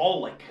this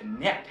all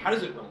connect? How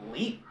does it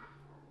relate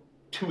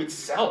to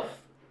itself?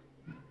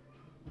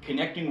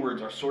 Connecting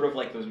words are sort of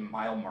like those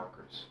mile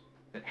markers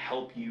that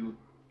help you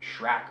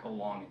track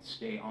along and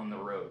stay on the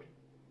road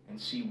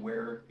and see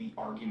where the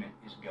argument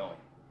is going.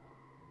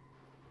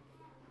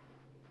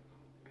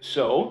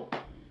 So,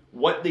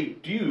 what they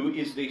do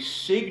is they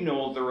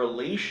signal the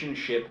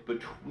relationship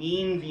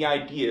between the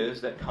ideas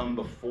that come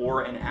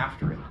before and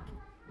after it.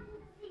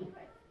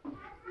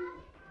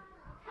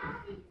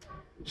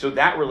 So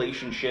that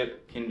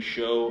relationship can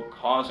show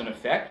cause and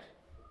effect,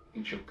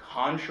 can show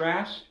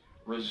contrast,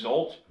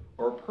 result,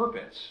 or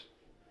purpose.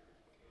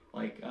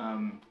 I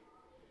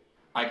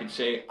could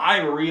say, I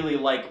really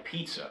like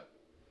pizza,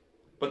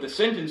 but the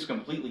sentence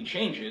completely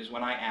changes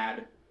when I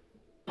add,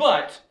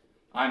 but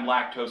I'm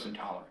lactose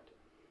intolerant.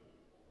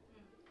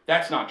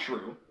 That's not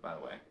true, by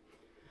the way.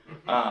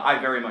 I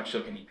very much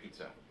so can eat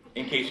pizza,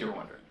 in case you were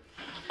wondering.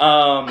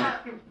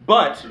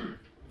 But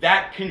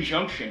that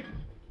conjunction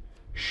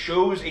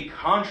shows a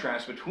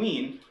contrast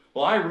between,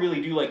 well, I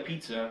really do like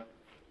pizza,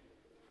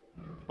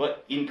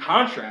 but in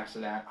contrast to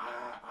that,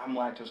 I'm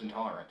lactose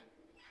intolerant.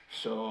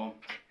 So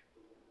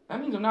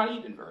that means I'm not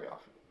eating very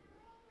often,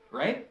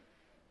 right?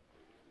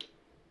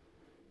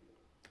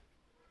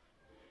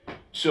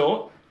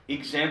 So,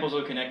 examples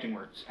of connecting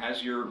words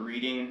as you're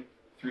reading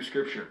through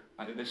Scripture.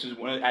 This is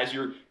as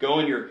you're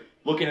going, you're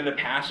looking at a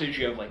passage,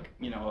 you have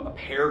a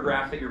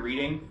paragraph that you're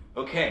reading.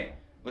 Okay,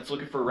 let's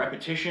look for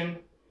repetition,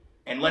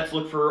 and let's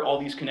look for all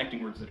these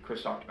connecting words that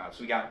Chris talked about.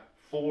 So we got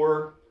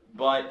for,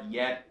 but,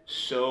 yet,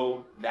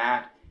 so,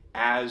 that,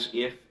 as,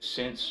 if,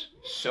 since,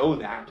 so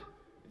that,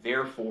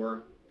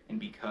 therefore, and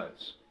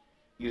because.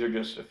 These are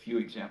just a few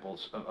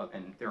examples,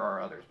 and there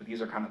are others, but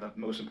these are kind of the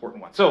most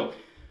important ones. So,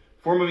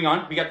 before moving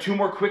on, we got 2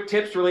 more quick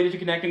tips related to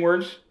connecting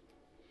words.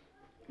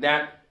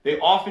 that they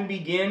often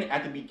begin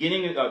at the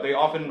beginning. They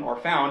often are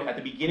found at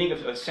the beginning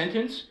of a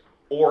sentence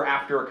or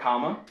after a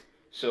comma.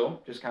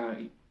 So just kind of,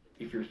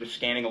 if you're just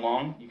scanning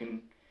along, you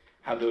can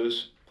have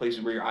those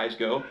places where your eyes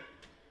go.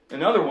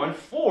 Another one,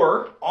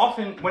 for,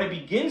 often when it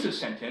begins a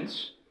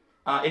sentence,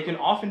 it can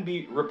often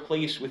be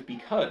replaced with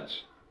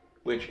because,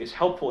 which is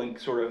helpful in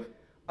sort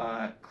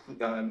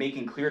of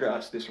making clear to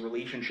us this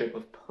relationship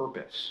of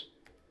purpose.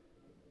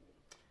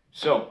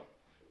 So,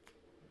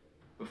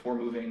 before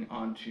moving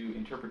on to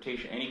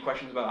interpretation, any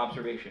questions about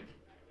observation?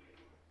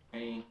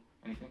 Anything?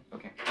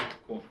 Okay,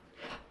 cool.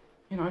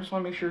 I just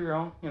want to make sure you're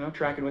all,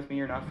 tracking with me.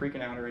 You're not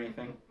freaking out or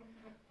anything.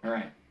 All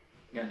right.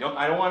 Yeah,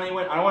 I don't want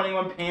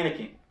anyone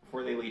panicking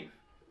before they leave.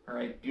 All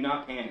right, do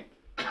not panic.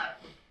 Is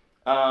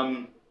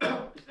that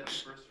the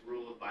first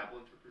rule of Bible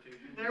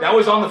interpretation? That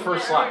was on the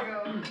first slide.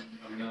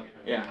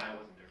 Yeah. I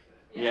wasn't there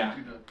for that. Yeah.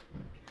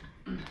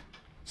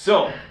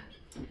 So,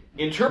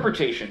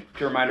 interpretation,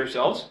 to remind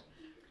ourselves,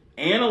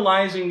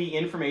 analyzing the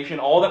information,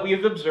 all that we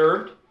have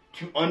observed,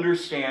 to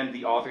understand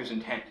the author's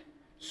intent.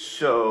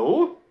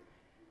 So,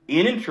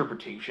 in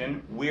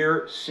interpretation,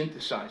 we're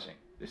synthesizing.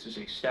 This is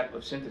a step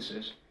of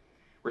synthesis.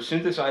 We're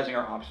synthesizing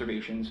our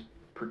observations,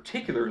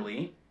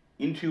 particularly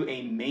into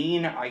a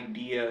main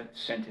idea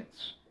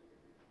sentence.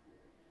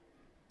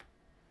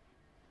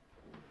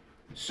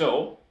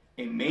 So,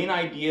 a main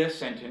idea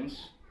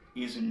sentence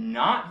is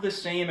not the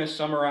same as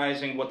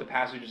summarizing what the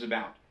passage is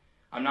about.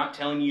 I'm not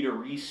telling you to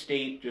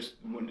restate just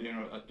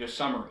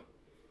summary.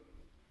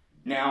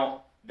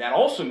 Now, that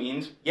also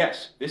means,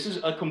 yes, this is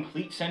a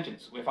complete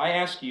sentence. If I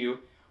ask you,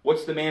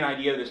 what's the main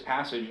idea of this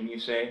passage, and you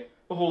say,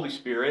 the Holy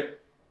Spirit,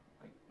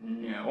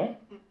 no,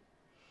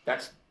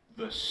 that's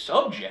the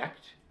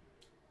subject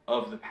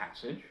of the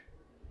passage,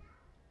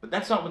 but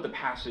that's not what the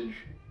passage's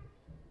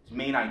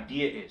main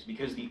idea is,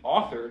 because the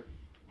author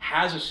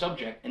has a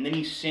subject, and then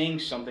he's saying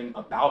something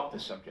about the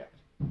subject.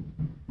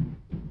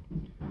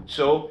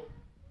 So,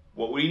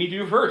 what do we need to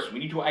do first? We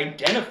need to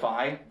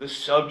identify the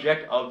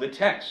subject of the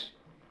text.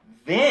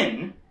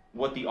 Then,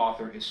 what the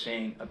author is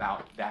saying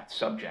about that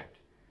subject.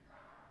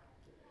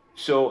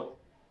 So,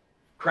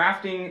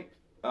 crafting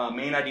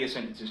main idea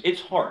sentences,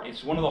 it's hard.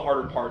 It's one of the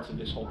harder parts of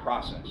this whole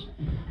process.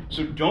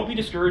 So don't be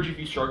discouraged if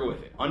you struggle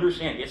with it.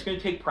 Understand, it's going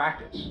to take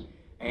practice.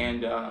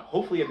 And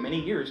hopefully you have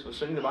many years of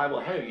studying the Bible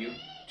ahead of you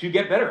to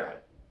get better at it.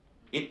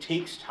 It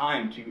takes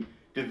time to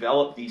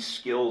develop these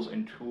skills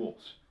and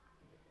tools.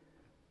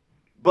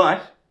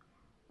 But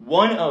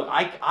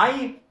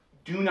I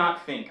do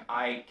not think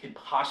I could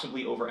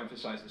possibly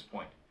overemphasize this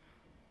point.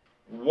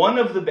 One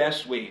of the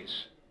best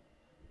ways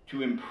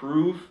to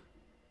improve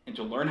and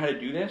to learn how to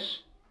do this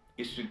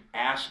is to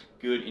ask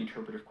good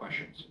interpretive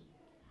questions.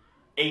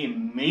 A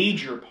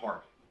major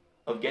part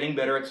of getting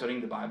better at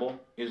studying the Bible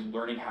is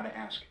learning how to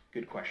ask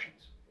good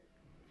questions.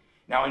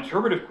 Now,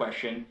 interpretive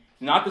question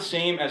is not the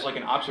same as like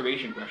an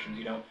observation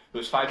question.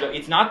 Those five.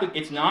 It's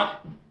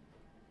not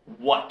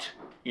what.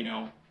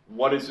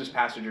 What is this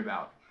passage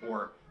about,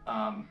 or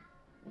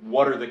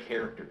what are the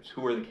characters?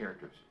 Who are the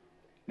characters?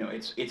 No,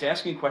 it's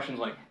asking questions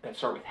like that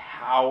start with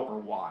how or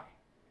why.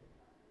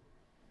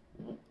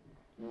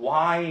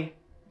 Why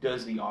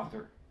does the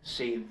author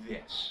say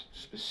this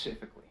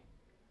specifically?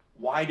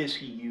 Why does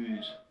he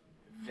use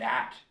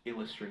that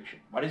illustration?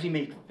 Why does he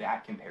make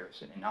that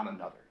comparison and not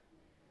another?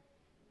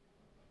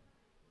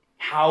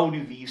 How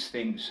do these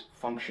things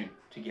function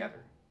together?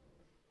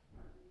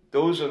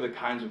 Those are the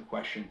kinds of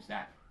questions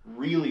that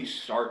really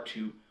start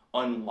to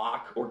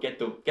unlock or get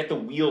the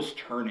wheels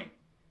turning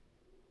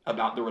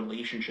about the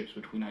relationships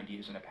between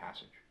ideas in a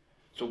passage.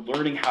 So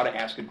learning how to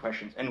ask good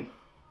questions. And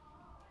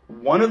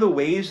one of the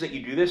ways that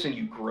you do this and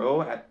you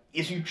grow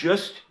is you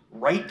just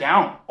write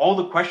down all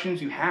the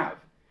questions you have.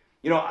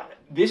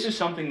 This is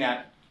something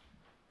that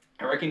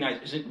I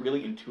recognize isn't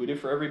really intuitive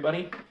for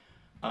everybody.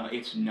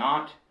 It's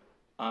not,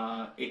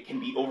 it can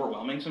be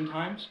overwhelming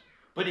sometimes.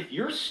 But if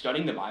you're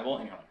studying the Bible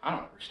and you're like, I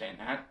don't understand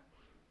that,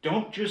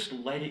 don't just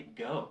let it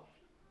go.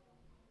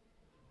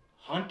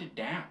 Hunt it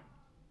down.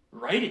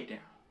 Write it down.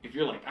 If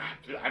you're like, that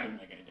doesn't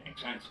make any dang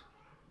sense.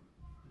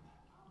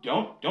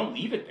 Don't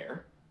leave it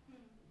there.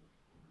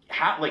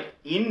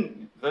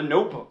 In the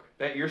notebook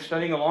that you're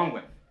studying along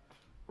with,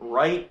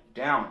 write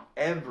down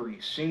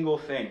every single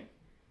thing,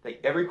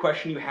 every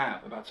question you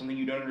have about something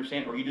you don't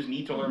understand or you just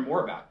need to learn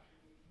more about.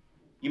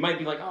 You might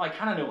be like, I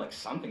kind of know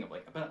something of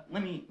but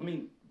let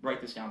me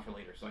write this down for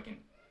later so I can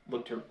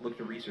look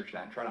to research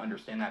that and try to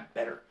understand that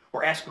better,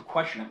 or ask a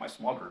question at my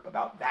small group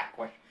about that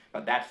question,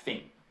 about that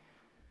thing.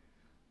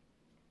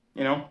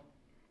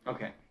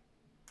 Okay.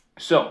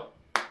 So,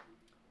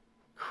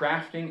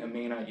 crafting a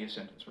main idea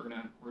sentence. We're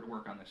gonna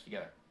work on this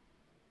together.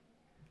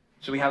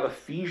 So we have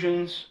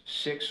Ephesians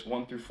 6,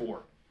 1 through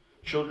 4.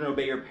 Children,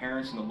 obey your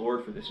parents in the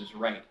Lord, for this is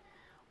right.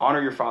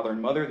 Honor your father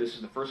and mother. This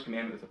is the first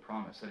commandment with a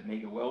promise, that it may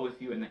go well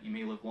with you and that you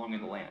may live long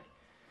in the land.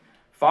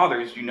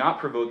 Fathers, do not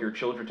provoke your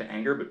children to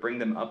anger, but bring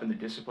them up in the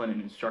discipline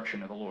and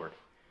instruction of the Lord.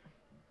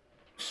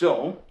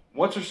 So,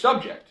 what's our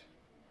subject?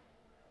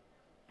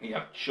 We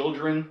have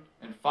children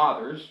and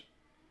fathers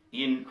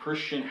in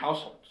Christian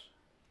households.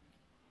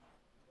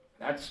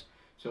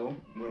 So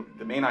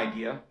the main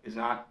idea is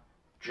not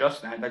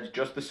just that. That's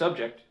just the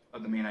subject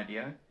of the main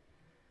idea.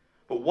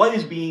 But what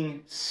is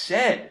being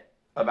said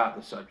about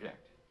the subject?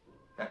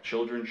 That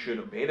children should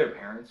obey their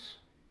parents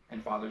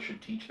and fathers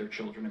should teach their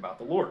children about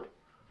the Lord.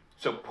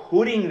 So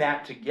putting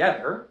that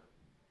together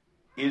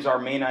is our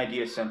main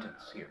idea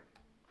sentence here.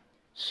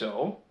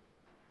 So,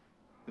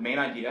 the main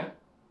idea,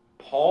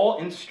 Paul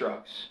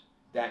instructs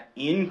that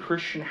in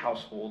Christian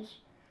households,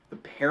 the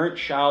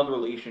parent-child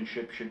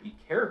relationship should be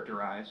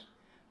characterized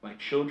by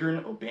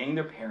children obeying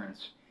their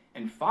parents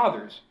and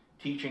fathers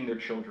teaching their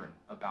children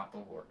about the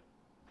Lord.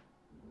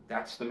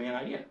 That's the main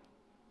idea.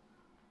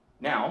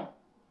 Now,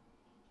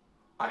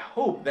 I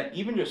hope that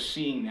even just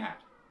seeing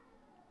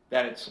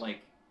that it's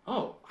like,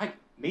 oh,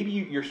 maybe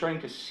you're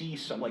starting to see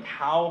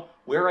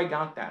where I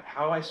got that,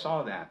 how I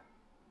saw that.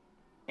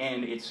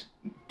 And it's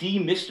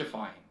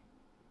demystifying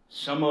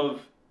some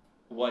of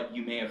what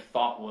you may have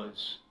thought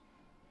was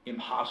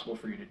impossible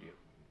for you to do.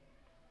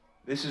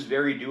 This is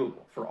very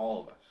doable for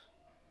all of us.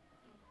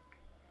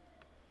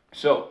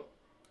 So,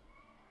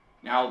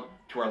 now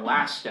to our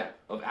last step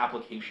of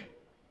application.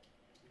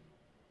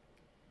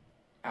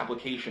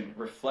 Application,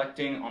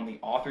 reflecting on the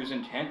author's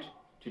intent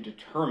to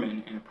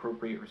determine an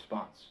appropriate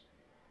response.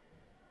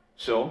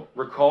 So,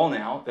 recall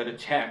now that a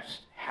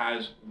text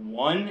has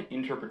one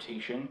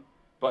interpretation,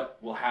 but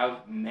will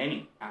have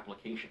many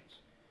applications.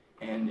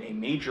 And a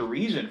major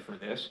reason for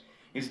this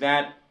is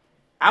that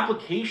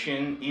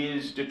application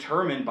is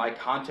determined by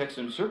context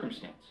and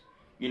circumstance.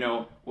 You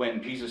know,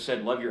 when Jesus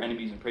said, love your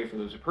enemies and pray for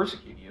those who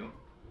persecute you,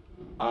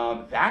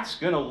 that's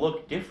going to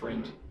look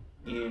different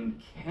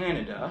in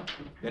Canada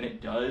than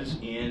it does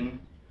in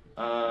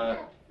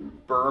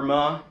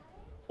Burma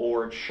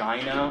or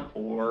China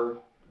or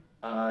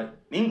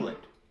England.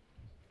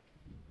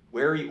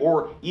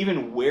 Or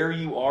even where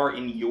you are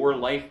in your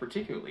life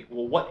particularly.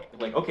 Well,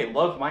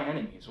 love my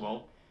enemies.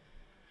 Well,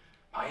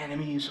 my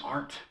enemies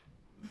aren't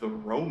the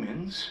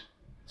Romans,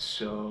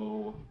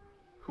 so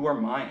who are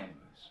my enemies?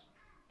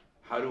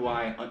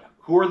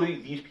 Who are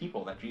these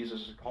people that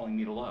Jesus is calling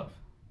me to love?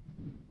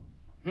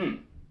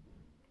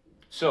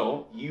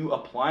 So, you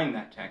applying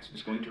that text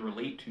is going to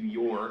relate to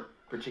your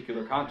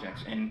particular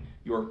context and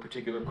your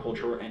particular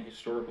cultural and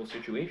historical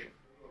situation.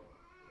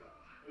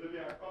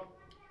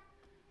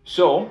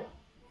 So,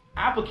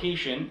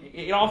 application,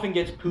 it often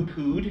gets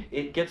poo-pooed.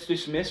 It gets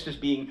dismissed as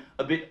being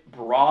a bit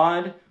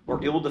broad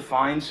or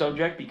ill-defined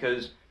subject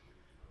because,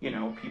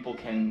 people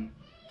can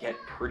get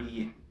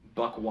pretty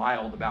buck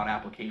wild about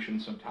application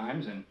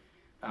sometimes, and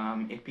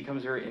it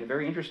becomes a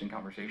very interesting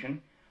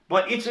conversation.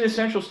 But it's an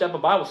essential step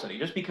of Bible study.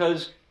 Just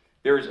because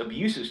there's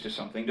abuses to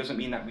something doesn't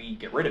mean that we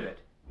get rid of it.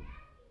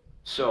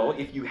 So,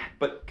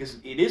 because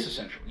it is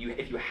essential.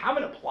 If you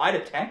haven't applied a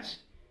text,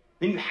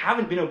 then you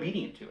haven't been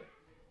obedient to it.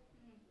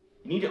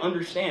 You need to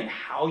understand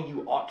how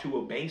you ought to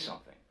obey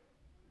something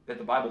that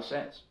the Bible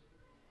says.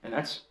 And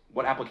that's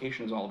what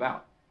application is all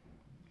about.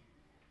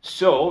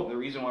 So, the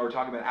reason why we're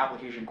talking about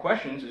application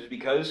questions is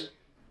because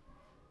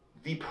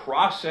the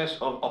process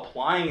of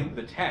applying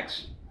the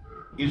text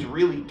is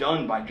really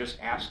done by just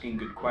asking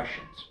good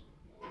questions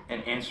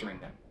and answering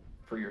them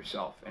for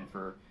yourself and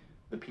for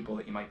the people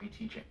that you might be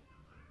teaching.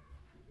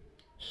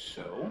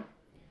 So,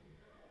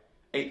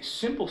 a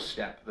simple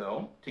step,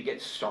 though, to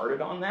get started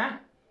on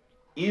that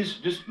is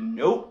just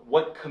note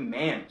what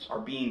commands are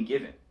being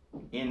given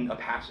in a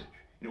passage.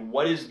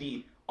 What is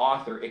the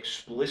author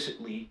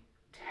explicitly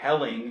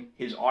telling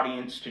his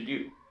audience to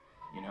do?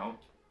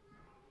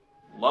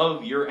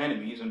 Love your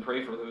enemies and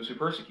pray for those who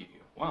persecute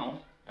you.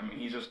 Well,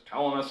 he's just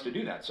telling us to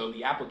do that. So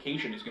the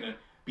application is going to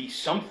be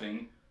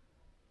something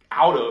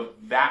out of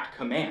that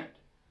command.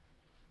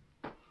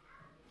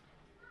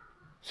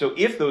 So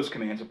if those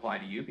commands apply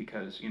to you,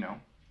 because,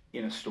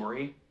 in a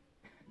story,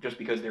 just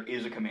because there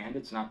is a command,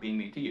 it's not being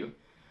made to you,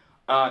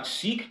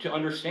 seek to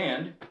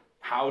understand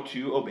how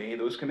to obey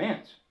those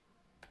commands.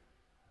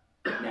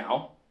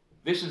 Now,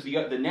 this is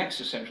the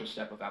next essential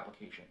step of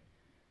application,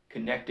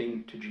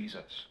 connecting to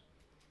Jesus.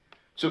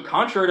 So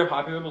contrary to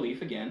popular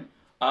belief, again,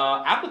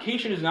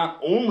 application is not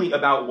only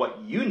about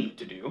what you need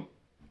to do.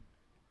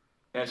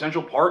 An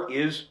essential part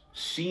is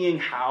seeing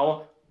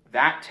how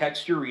that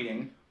text you're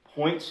reading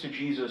points to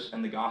Jesus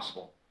and the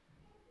gospel.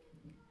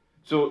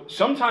 So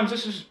sometimes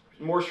this is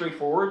more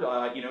straightforward.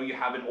 You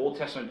have an Old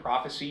Testament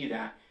prophecy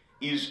that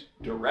is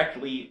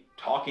directly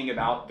talking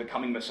about the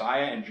coming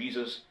Messiah, and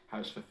Jesus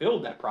has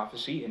fulfilled that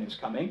prophecy in his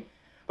coming.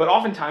 But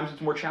oftentimes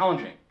it's more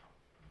challenging,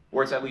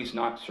 or it's at least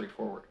not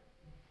straightforward.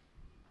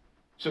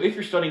 So if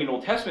you're studying an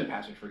Old Testament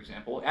passage, for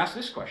example, ask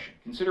this question.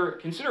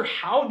 Consider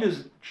how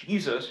does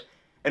Jesus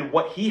and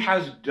what he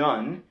has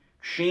done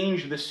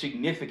change the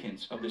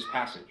significance of this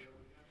passage?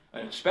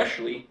 And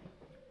especially,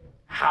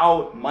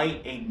 how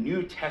might a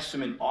New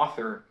Testament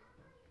author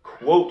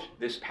quote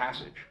this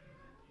passage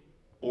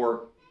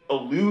or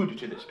allude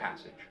to this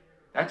passage?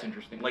 That's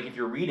interesting. Like if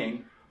you're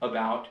reading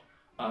about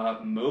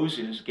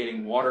Moses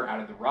getting water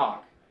out of the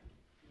rock,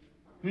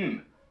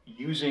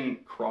 using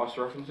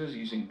cross-references,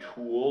 using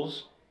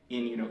tools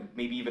in,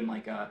 maybe even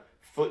like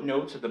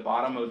footnotes at the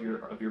bottom of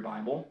your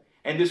Bible,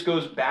 And this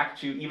goes back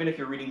to even if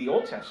you're reading the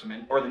Old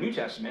Testament or the New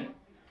Testament,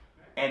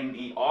 and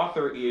the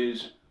author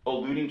is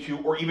alluding to,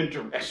 or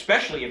even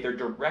especially if they're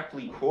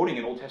directly quoting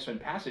an Old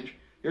Testament passage,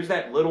 there's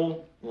that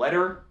little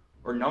letter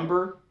or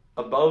number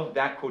above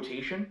that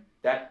quotation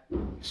that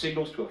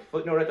signals to a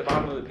footnote at the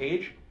bottom of the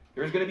page.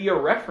 There's going to be a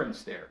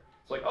reference there.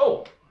 It's like,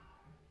 oh,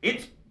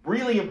 it's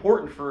really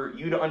important for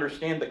you to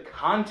understand the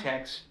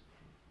context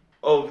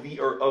of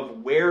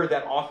where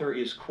that author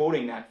is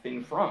quoting that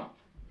thing from,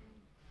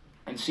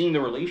 and seeing the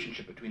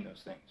relationship between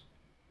those things.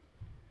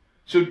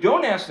 So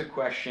don't ask the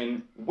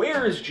question,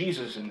 where is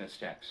Jesus in this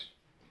text?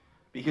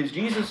 Because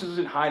Jesus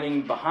isn't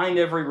hiding behind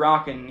every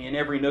rock and in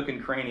every nook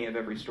and cranny of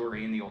every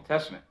story in the Old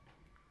Testament.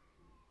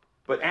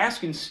 But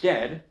ask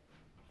instead,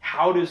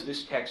 how does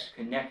this text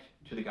connect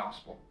to the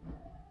gospel?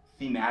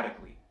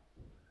 Thematically,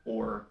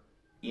 or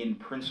in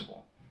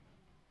principle,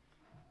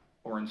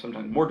 or in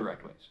sometimes more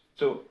direct ways.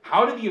 So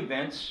how do the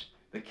events,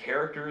 the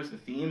characters, the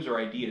themes, or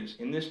ideas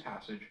in this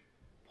passage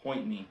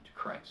point me to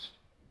Christ?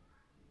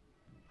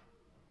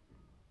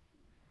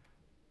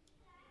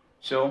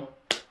 So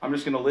I'm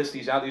just going to list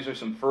these out. These are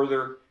some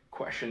further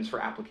questions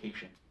for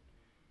application.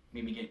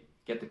 Maybe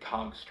get the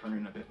cogs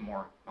turning a bit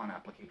more on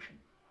application.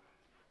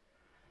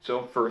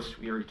 So first,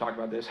 we already talked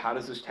about this. How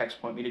does this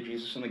text point me to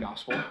Jesus in the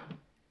gospel?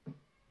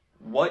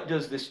 What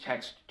does this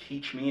text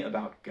teach me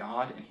about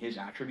God and his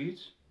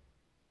attributes?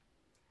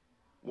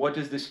 What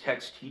does this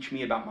text teach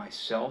me about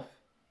myself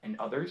and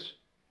others?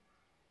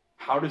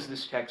 How does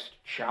this text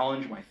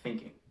challenge my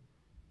thinking?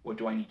 What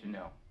do I need to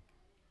know?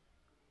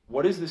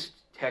 What is this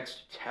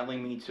text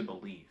telling me to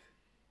believe?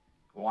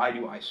 Why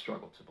do I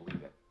struggle to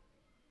believe it?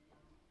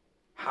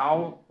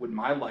 How would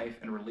my life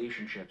and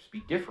relationships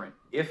be different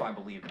if I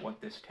believed what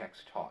this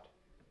text taught?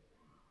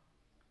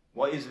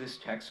 What is this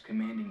text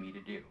commanding me to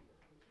do?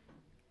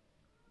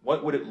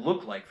 What would it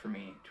look like for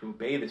me to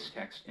obey this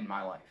text in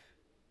my life?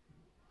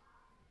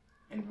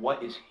 And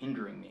what is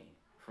hindering me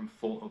from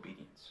full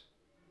obedience?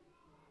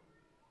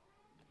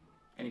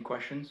 Any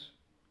questions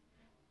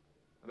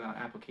about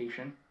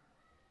application?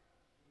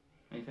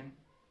 Anything?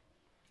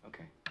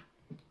 Okay.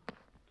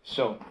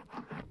 So,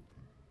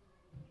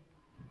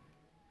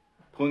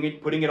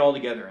 putting it all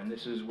together, and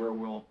this is where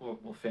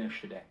we'll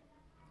finish today.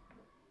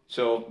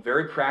 So,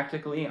 very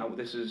practically,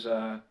 this is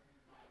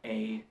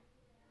a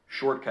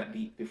shortcut.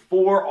 The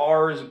 4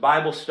 R's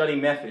Bible study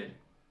method.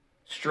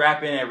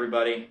 Strap in,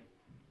 everybody.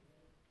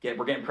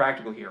 We're getting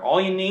practical here. All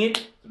you need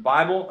is a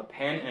Bible, a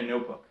pen, and a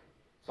notebook.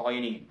 That's all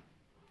you need.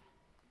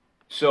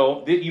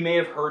 So you may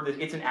have heard this.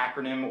 It's an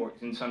acronym, or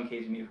in some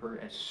cases you may have heard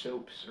it as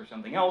SOAPs or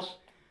something else.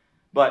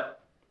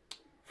 But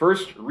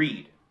first,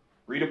 read.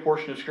 Read a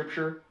portion of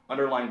Scripture.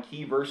 Underline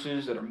key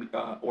verses that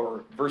are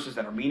or verses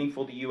that are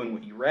meaningful to you and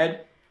what you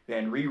read.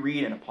 Then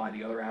reread and apply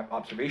the other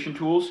observation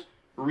tools.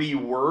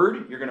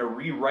 Reword. You're going to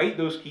rewrite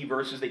those key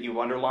verses that you've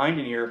underlined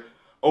in your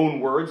own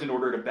words in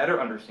order to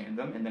better understand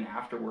them. And then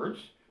afterwards,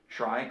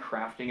 try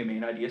crafting a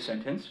main idea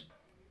sentence.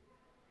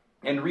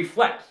 And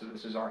reflect. So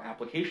this is our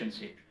application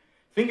stage.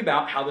 Think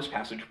about how this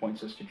passage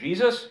points us to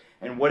Jesus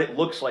and what it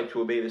looks like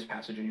to obey this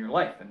passage in your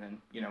life. And then,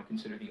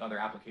 consider the other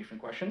application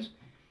questions.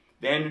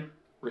 Then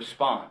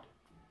respond.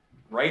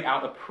 Write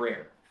out a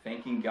prayer,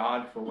 thanking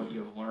God for what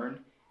you have learned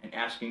and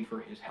asking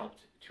for his help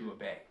to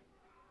obey.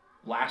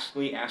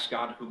 Lastly, ask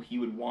God who he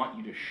would want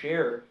you to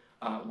share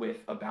with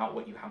about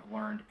what you have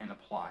learned and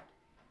applied.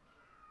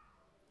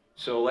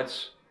 So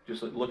let's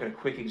just look at a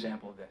quick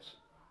example of this,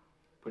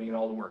 putting it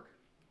all to work.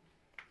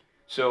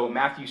 So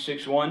Matthew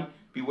 6:1,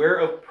 beware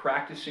of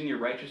practicing your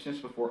righteousness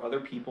before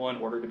other people in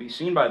order to be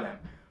seen by them,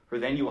 for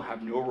then you will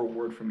have no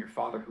reward from your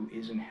Father who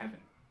is in heaven.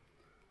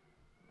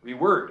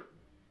 Reword,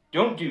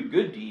 don't do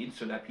good deeds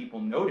so that people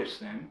notice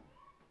them,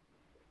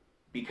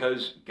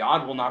 because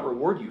God will not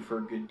reward you for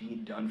a good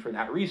deed done for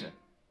that reason.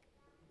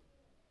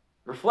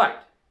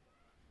 Reflect,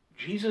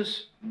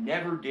 Jesus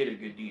never did a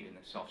good deed in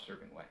a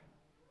self-serving way.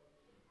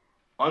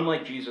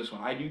 Unlike Jesus,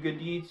 when I do good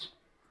deeds,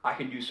 I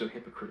can do so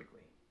hypocritically.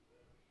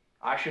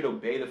 I should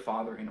obey the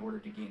Father in order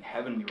to gain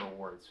heavenly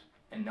rewards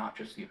and not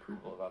just the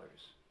approval of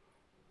others.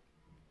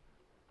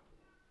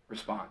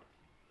 Respond.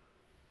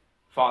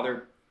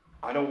 Father,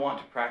 I don't want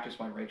to practice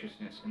my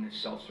righteousness in this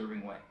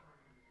self-serving way.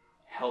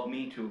 Help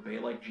me to obey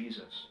like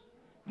Jesus,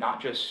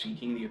 not just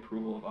seeking the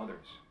approval of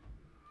others.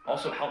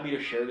 Also, help me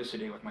to share this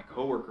today with my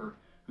coworker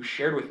who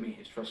shared with me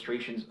his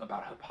frustrations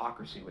about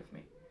hypocrisy with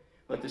me.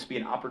 Let this be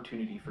an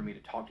opportunity for me to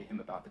talk to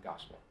him about the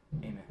gospel.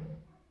 Amen.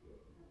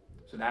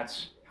 So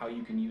that's how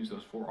you can use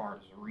those 4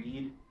 R's.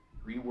 Read,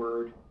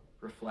 reword,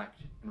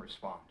 reflect, and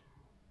respond.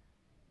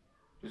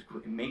 Just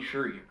make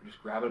sure you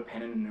just grab a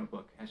pen and a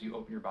notebook as you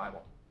open your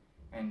Bible.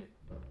 And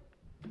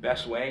the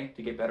best way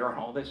to get better on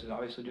all this is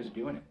obviously just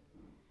doing it.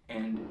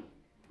 And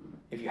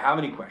if you have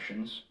any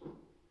questions,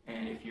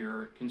 and if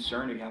you're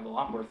concerned, if you have a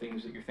lot more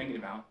things that you're thinking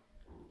about,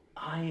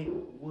 I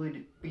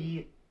would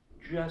be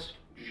just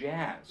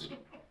jazzed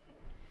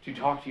to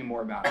talk to you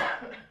more about it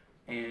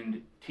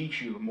and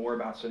teach you more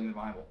about studying the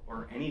Bible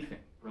or anything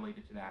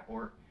related to that.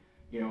 Or,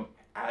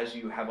 as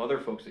you have other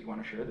folks that you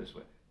want to share this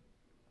with,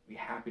 be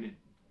happy to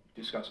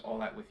discuss all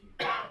that with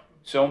you.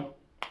 So,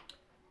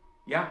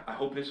 yeah, I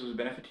hope this was a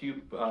benefit to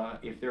you.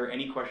 If there are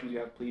any questions you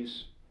have,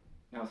 please,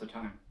 now's the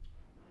time.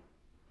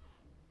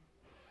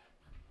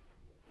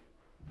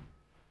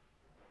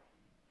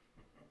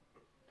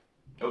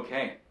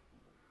 Okay.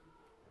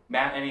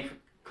 Matt, any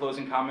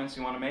closing comments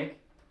you want to make?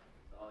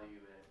 It's all you,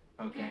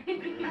 man. Okay.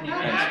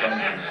 Thanks,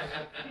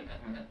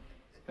 buddy.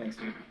 Thanks,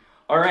 dude.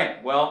 All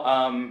right.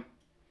 Well,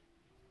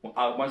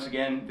 once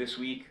again, this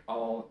week,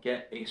 I'll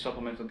get a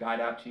supplemental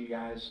guide out to you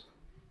guys.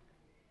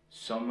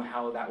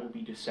 Somehow that will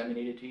be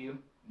disseminated to you.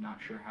 I'm not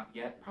sure how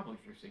yet. Probably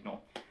through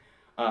Signal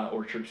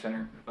or Church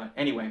Center. But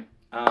anyway,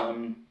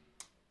 all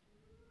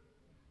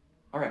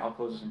right, I'll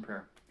close this in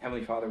prayer.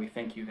 Heavenly Father, we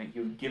thank you that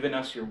you've given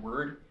us your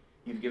word.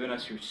 You've given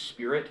us your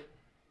Spirit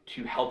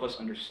to help us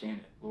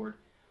understand it, Lord.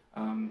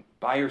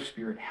 By your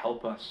Spirit,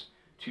 help us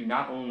to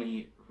not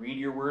only read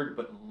your word,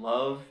 but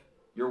love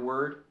your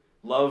word,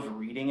 love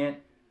reading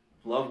it,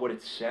 love what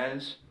it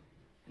says,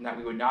 and that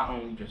we would not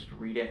only just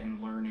read it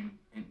and learn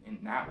in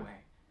that way,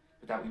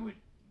 but that we would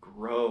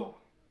grow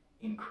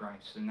in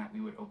Christ and that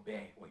we would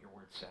obey what your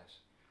word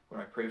says.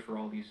 Lord, I pray for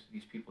all these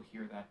people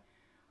here that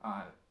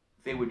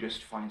they would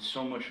just find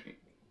so much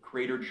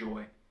greater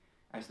joy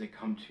as they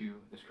come to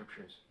the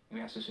Scriptures. And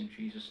we ask this in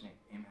Jesus' name.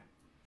 Amen.